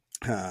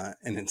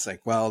 And it's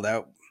like, well,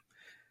 that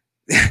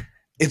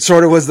it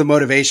sort of was the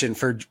motivation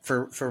for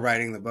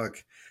writing the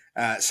book.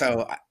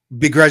 So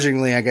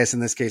begrudgingly, I guess in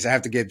this case, I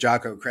have to give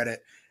Jocko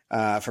credit,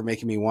 for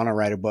making me want to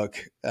write a book,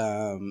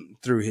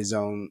 through his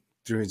own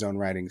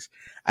writings.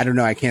 I don't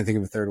know. I can't think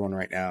of a third one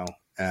right now.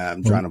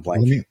 I'm drawing a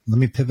blank. Let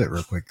me pivot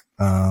real quick.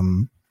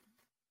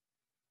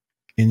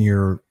 In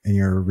your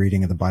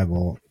reading of the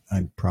Bible,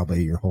 and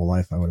probably your whole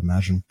life, I would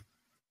imagine,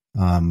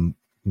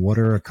 what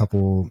are a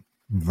couple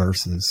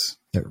verses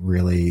that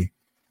really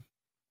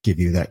give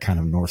you that kind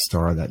of North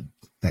Star,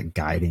 that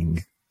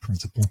guiding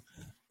principle?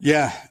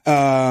 Yeah.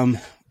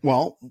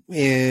 Well,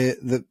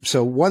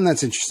 so one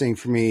that's interesting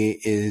for me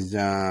is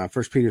 1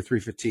 Peter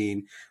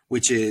 3:15,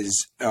 which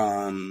is,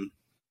 so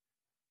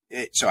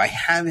I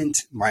haven't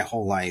my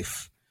whole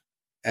life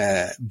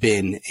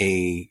been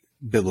a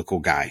biblical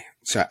guy.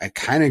 So I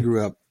kind of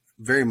grew up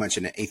very much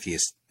in an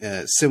atheist,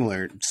 a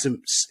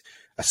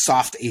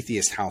soft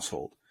atheist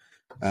household.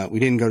 We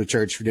didn't go to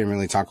church. We didn't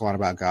really talk a lot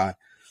about God.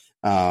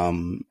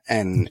 And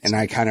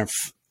I kind of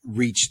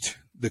reached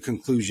the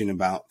conclusion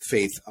about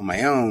faith on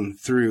my own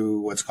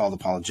through what's called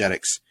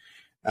apologetics.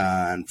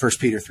 And 1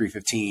 Peter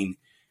 3:15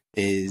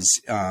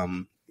 is,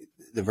 the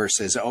verse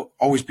says,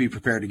 always be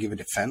prepared to give a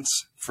defense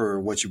for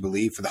what you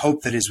believe, for the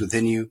hope that is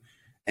within you,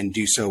 and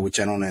do so with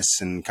gentleness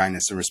and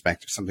kindness and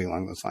respect, or something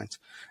along those lines.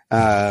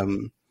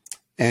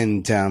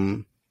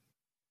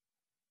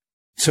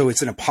 So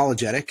it's an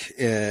apologetic.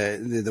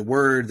 The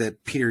word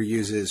that Peter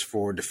uses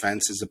for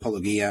defense is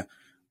apologia,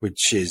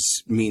 which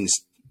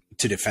means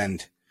to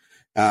defend.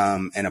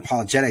 And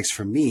apologetics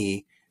for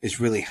me is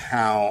really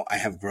how I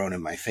have grown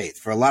in my faith.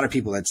 For a lot of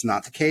people, that's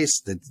not the case.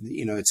 That,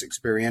 it's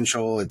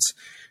experiential. It's,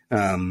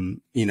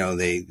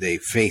 they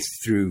faith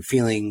through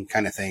feeling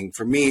kind of thing.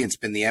 For me, it's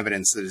been the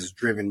evidence that has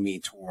driven me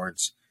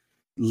towards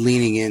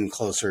leaning in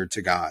closer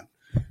to God.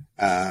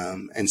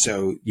 And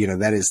so,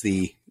 that is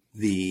the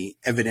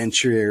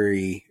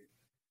evidentiary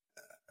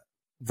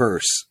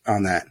verse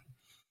on that.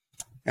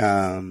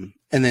 And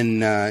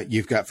then,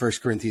 you've got 1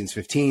 Corinthians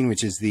 15,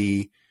 which is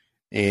the,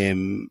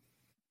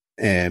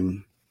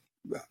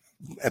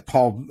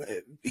 Paul,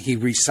 he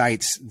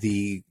recites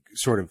the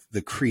sort of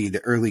the creed,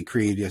 the early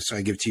creed. So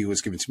I give to you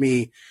what's given to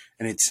me.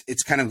 And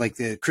it's kind of like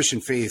the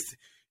Christian faith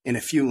in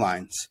a few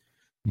lines,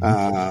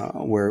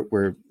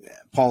 where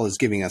Paul is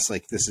giving us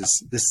like, this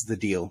is the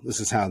deal. This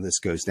is how this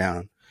goes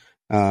down.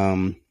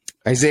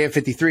 Isaiah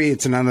 53,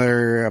 it's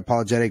another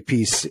apologetic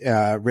piece,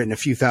 written a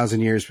few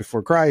thousand years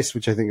before Christ,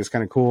 which I think is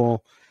kind of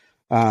cool.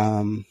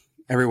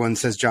 Everyone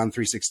says John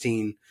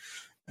 3:16.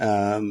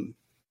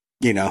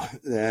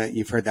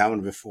 You've heard that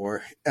one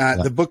before.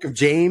 The book of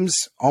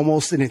James,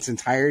 almost in its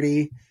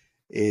entirety,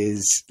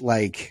 is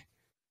like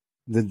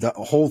the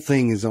whole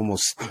thing is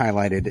almost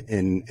highlighted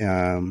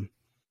in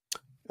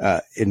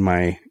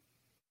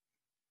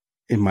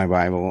my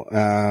Bible.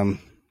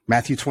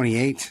 Matthew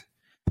 28,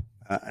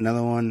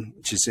 another one,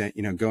 which is,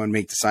 go and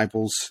make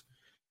disciples.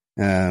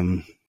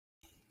 I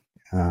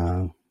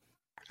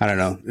don't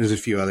know. There's a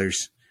few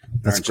others.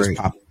 That's great.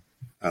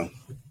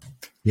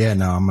 Yeah,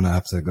 no, I'm gonna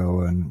have to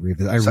go and read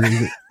it. I read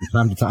it from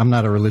time to time. I'm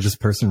not a religious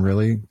person,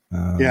 really.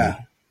 Yeah.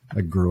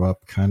 I grew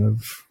up kind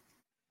of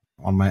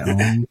on my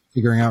own,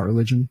 figuring out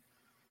religion.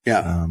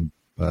 Yeah.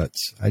 But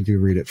I do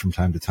read it from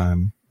time to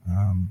time.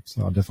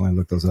 So I'll definitely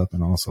look those up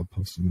and also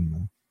post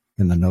them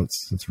in the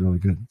notes. That's really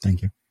good.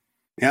 Thank you.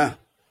 Yeah.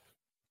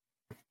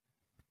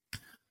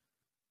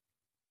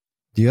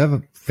 Do you have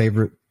a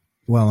favorite?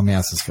 Well, let me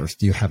ask this first.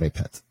 Do you have a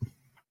pet?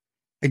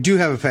 I do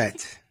have a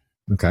pet.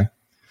 Okay.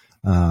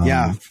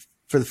 Yeah.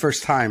 For the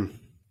first time.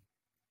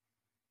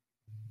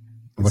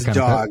 It's a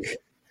dog.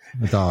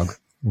 A dog.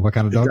 What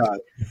kind of dog?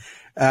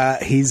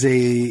 He's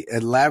a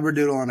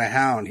Labradoodle and a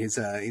hound. He's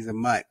a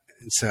mutt.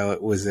 So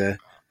it was a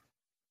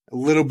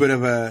little bit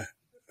of I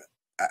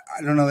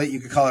don't know that you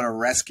could call it a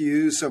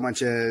rescue so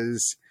much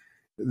as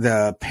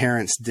the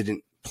parents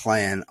didn't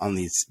plan on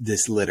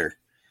this litter.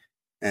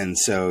 And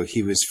so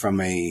he was from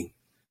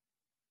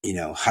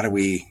how do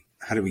we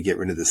get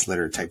rid of this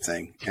litter type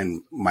thing?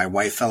 And my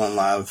wife fell in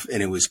love,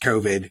 and it was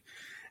COVID,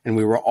 and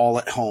we were all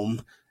at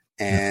home.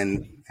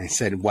 And I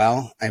said,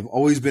 well, I've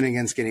always been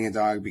against getting a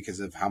dog because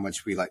of how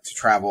much we like to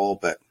travel,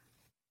 but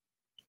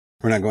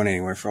we're not going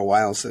anywhere for a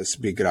while, so this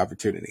would be a good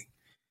opportunity.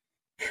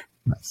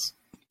 Nice.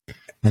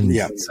 And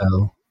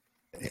so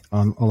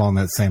along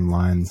that same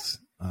lines,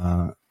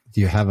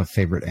 do you have a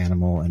favorite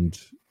animal? And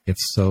if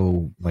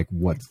so, like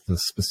what's the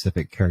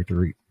specific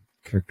character,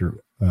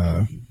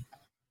 the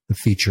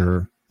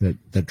feature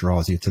that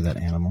draws you to that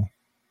animal?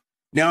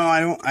 No, I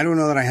don't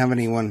know that I have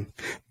anyone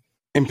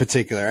in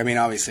particular. I mean,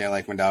 obviously I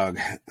like my dog,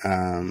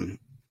 and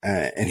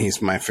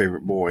he's my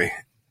favorite boy,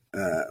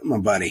 my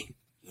buddy.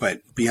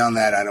 But beyond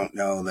that, I don't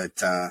know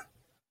that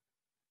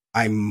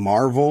I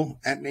marvel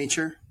at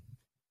nature.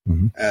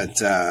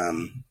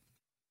 Mm-hmm.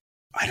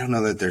 I don't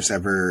know that there's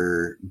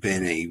ever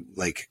been a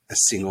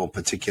single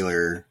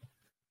particular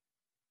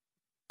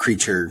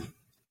creature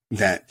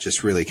that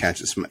just really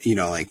catches my,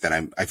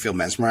 that I feel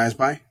mesmerized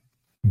by.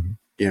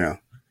 Mm-hmm.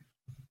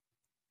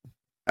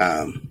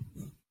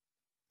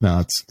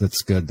 No,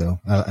 that's good though.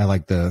 I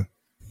like the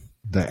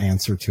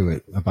answer to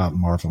it about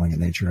marveling at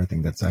nature. I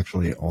think that's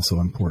actually also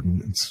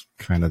important. It's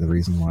kind of the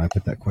reason why I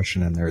put that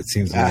question in there. It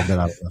seems a little bit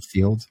out of left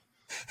field,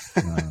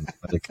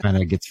 but it kind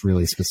of gets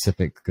really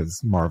specific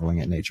because marveling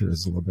at nature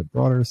is a little bit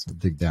broader. So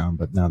dig down,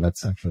 but no,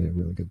 that's actually a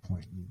really good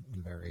point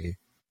and very,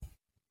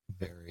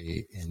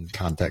 very in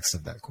context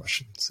of that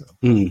question. So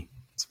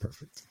it's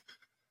perfect.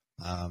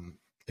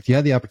 If you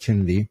had the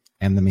opportunity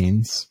and the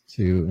means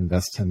to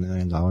invest $10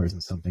 million in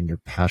something you're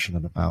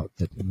passionate about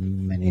that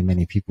many,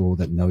 many people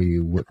that know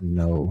you wouldn't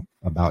know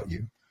about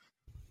you,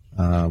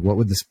 what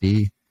would this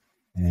be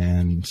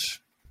and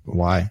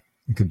why?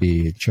 It could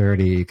be a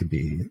charity, it could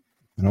be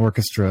an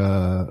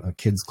orchestra, a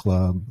kids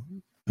club,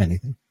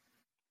 anything.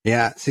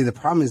 Yeah. See, the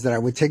problem is that I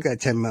would take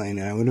that 10 million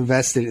and I would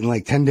invest it in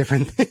like 10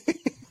 different things.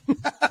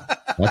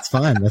 That's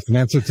fine. That's an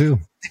answer too.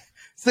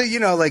 So,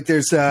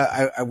 there's,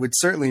 I would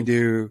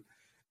certainly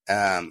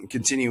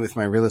continue with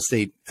my real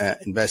estate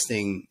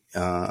investing.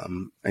 I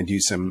do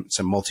some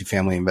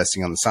multifamily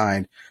investing on the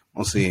side,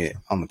 mostly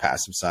on the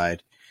passive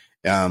side.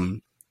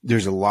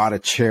 There's a lot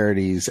of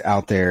charities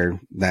out there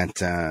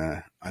that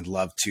I'd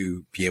love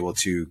to be able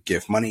to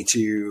give money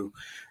to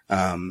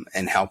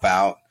and help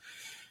out.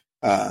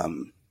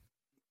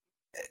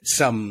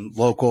 Some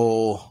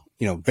local,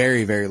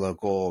 very, very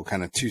local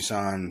kind of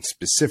Tucson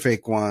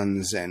specific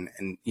ones. And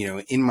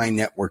in my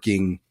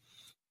networking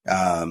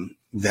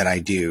that I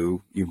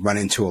do, you run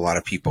into a lot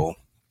of people.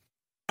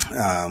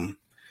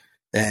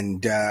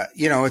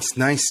 It's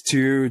nice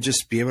to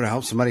just be able to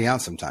help somebody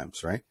out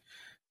sometimes. Right.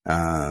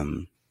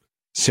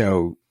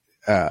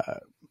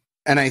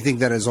 And I think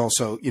that is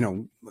also,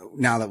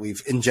 now that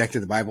we've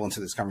injected the Bible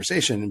into this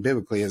conversation and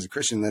biblically as a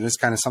Christian, that is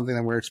kind of something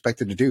that we're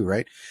expected to do.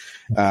 Right.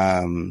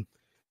 A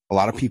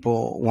lot of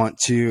people want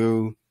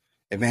to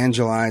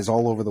evangelize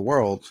all over the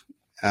world,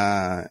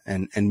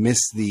 and miss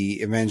the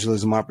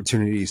evangelism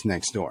opportunities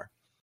next door.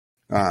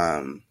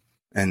 And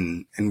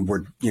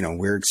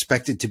we're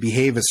expected to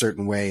behave a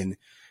certain way,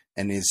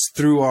 and is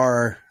through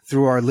our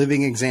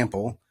living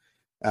example,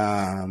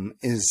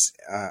 is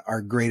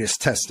our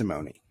greatest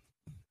testimony.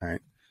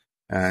 Right.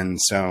 And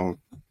so,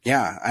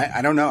 yeah,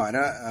 I don't know.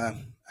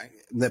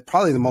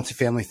 Probably the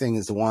multifamily thing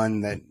is the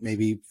one that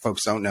maybe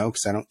folks don't know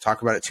because I don't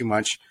talk about it too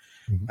much.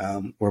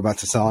 Mm-hmm. We're about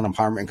to sell an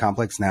apartment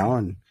complex now,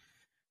 and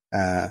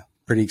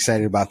pretty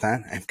excited about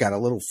that. I've got a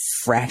little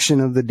fraction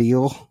of the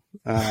deal,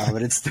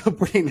 but it's still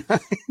pretty nice.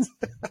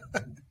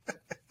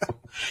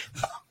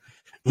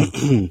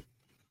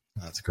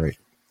 That's great.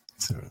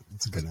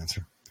 That's a good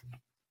answer.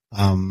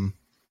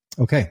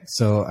 Okay,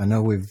 so I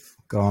know we've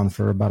gone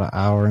for about an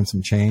hour and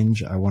some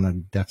change. I want to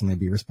definitely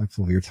be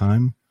respectful of your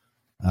time.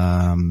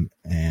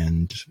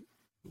 And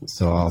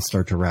so I'll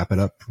start to wrap it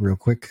up real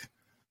quick.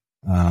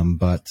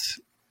 But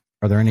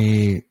are there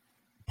any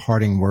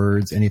parting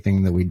words,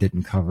 anything that we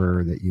didn't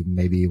cover that you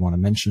maybe want to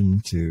mention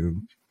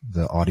to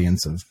the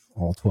audience of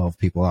all 12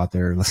 people out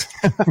there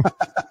listening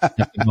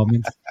at the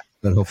moment,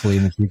 but hopefully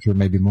in the future,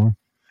 maybe more?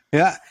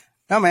 Yeah.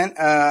 No, man.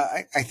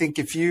 I think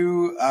if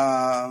you,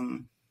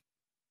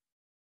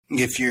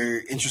 if you're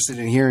interested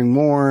in hearing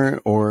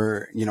more,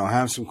 or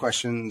have some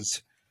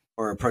questions,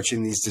 or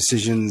approaching these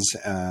decisions,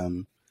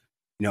 I'm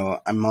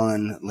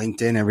on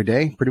LinkedIn every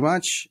day, pretty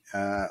much.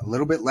 A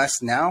little bit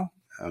less now.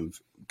 I'm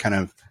kind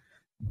of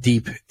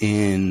deep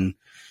in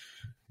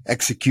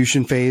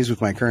execution phase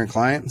with my current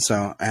client,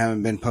 so I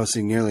haven't been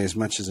posting nearly as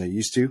much as I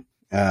used to.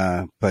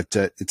 But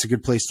it's a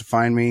good place to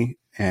find me,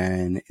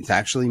 and it's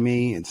actually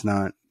me. It's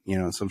not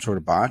some sort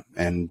of bot,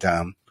 and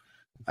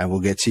I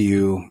will get to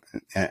you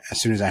as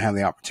soon as I have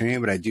the opportunity.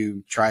 But I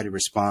do try to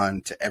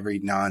respond to every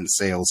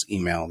non-sales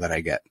email that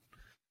I get.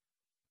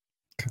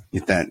 Okay.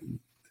 If that,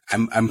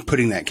 I'm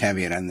putting that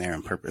caveat in there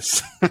on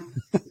purpose.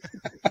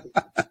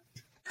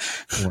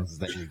 The ones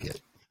that you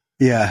get.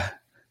 Yeah.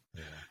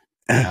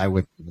 I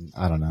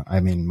don't know.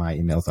 I mean, my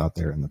email's out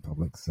there in the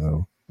public,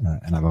 so,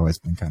 and I've always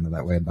been kind of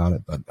that way about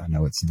it, but I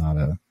know it's not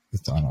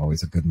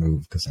always a good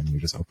move, because then you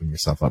just open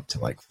yourself up to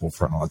like full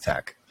frontal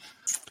attack.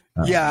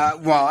 Yeah.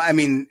 Well, I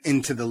mean,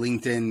 into the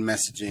LinkedIn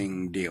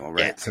messaging deal,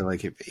 right? Yeah. So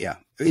like,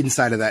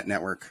 inside of that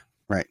network.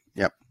 Right.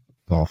 Yep.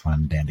 It's all fine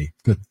and dandy.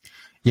 Good.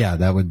 Yeah.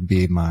 That would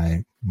be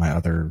my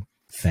other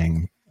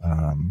thing.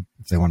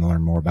 If they want to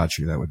learn more about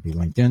you, that would be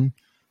LinkedIn.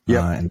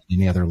 Yeah. And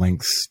any other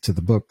links to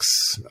the books,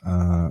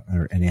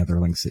 or any other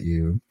links that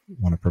you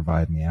want to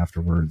provide me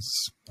afterwards,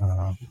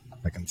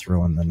 I can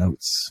throw in the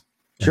notes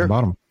at the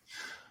bottom.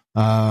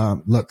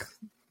 Look,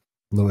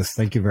 Louis,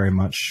 thank you very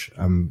much.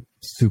 I'm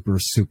super,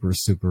 super,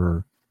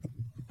 super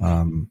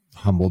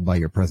humbled by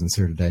your presence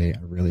here today. I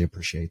really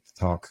appreciate the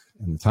talk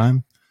and the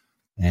time.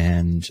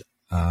 And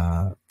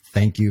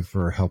thank you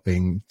for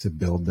helping to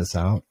build this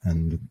out.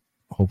 And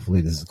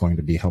hopefully this is going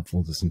to be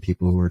helpful to some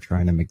people who are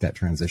trying to make that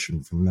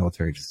transition from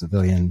military to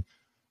civilian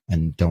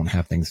and don't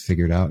have things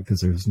figured out, because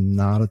there's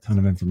not a ton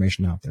of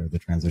information out there. The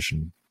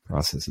transition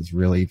process is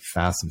really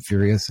fast and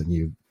furious, and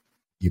you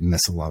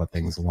miss a lot of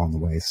things along the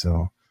way.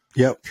 So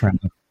trying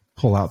to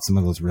pull out some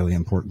of those really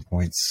important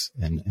points,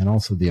 and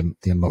also the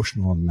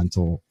emotional and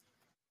mental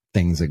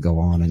things that go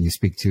on, and you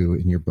speak to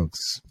in your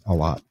books a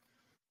lot.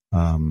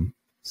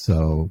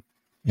 So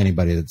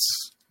anybody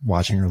that's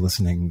watching or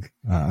listening,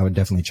 I would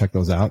definitely check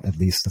those out, at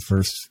least the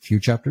first few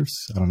chapters.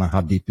 I don't know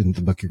how deep into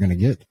the book you're going to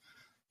get,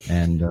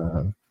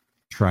 and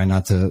try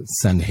not to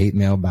send hate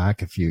mail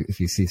back if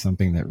you see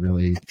something that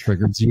really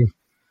triggers you,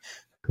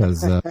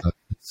 because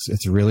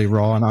it's really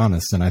raw and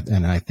honest, and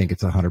I think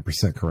it's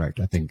 100% correct.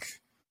 I think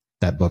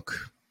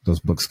those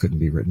books couldn't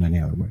be written any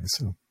other way.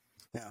 So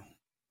yeah,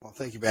 well,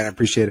 thank you, Ben. I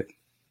appreciate it.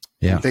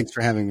 Yeah, and thanks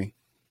for having me.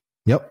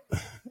 Yep,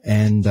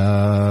 and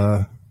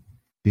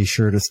be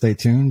sure to stay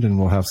tuned, and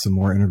we'll have some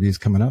more interviews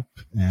coming up.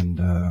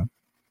 And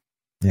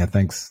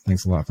thanks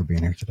a lot for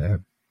being here today.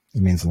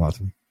 It means a lot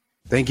to me.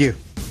 Thank you.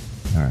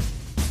 All right.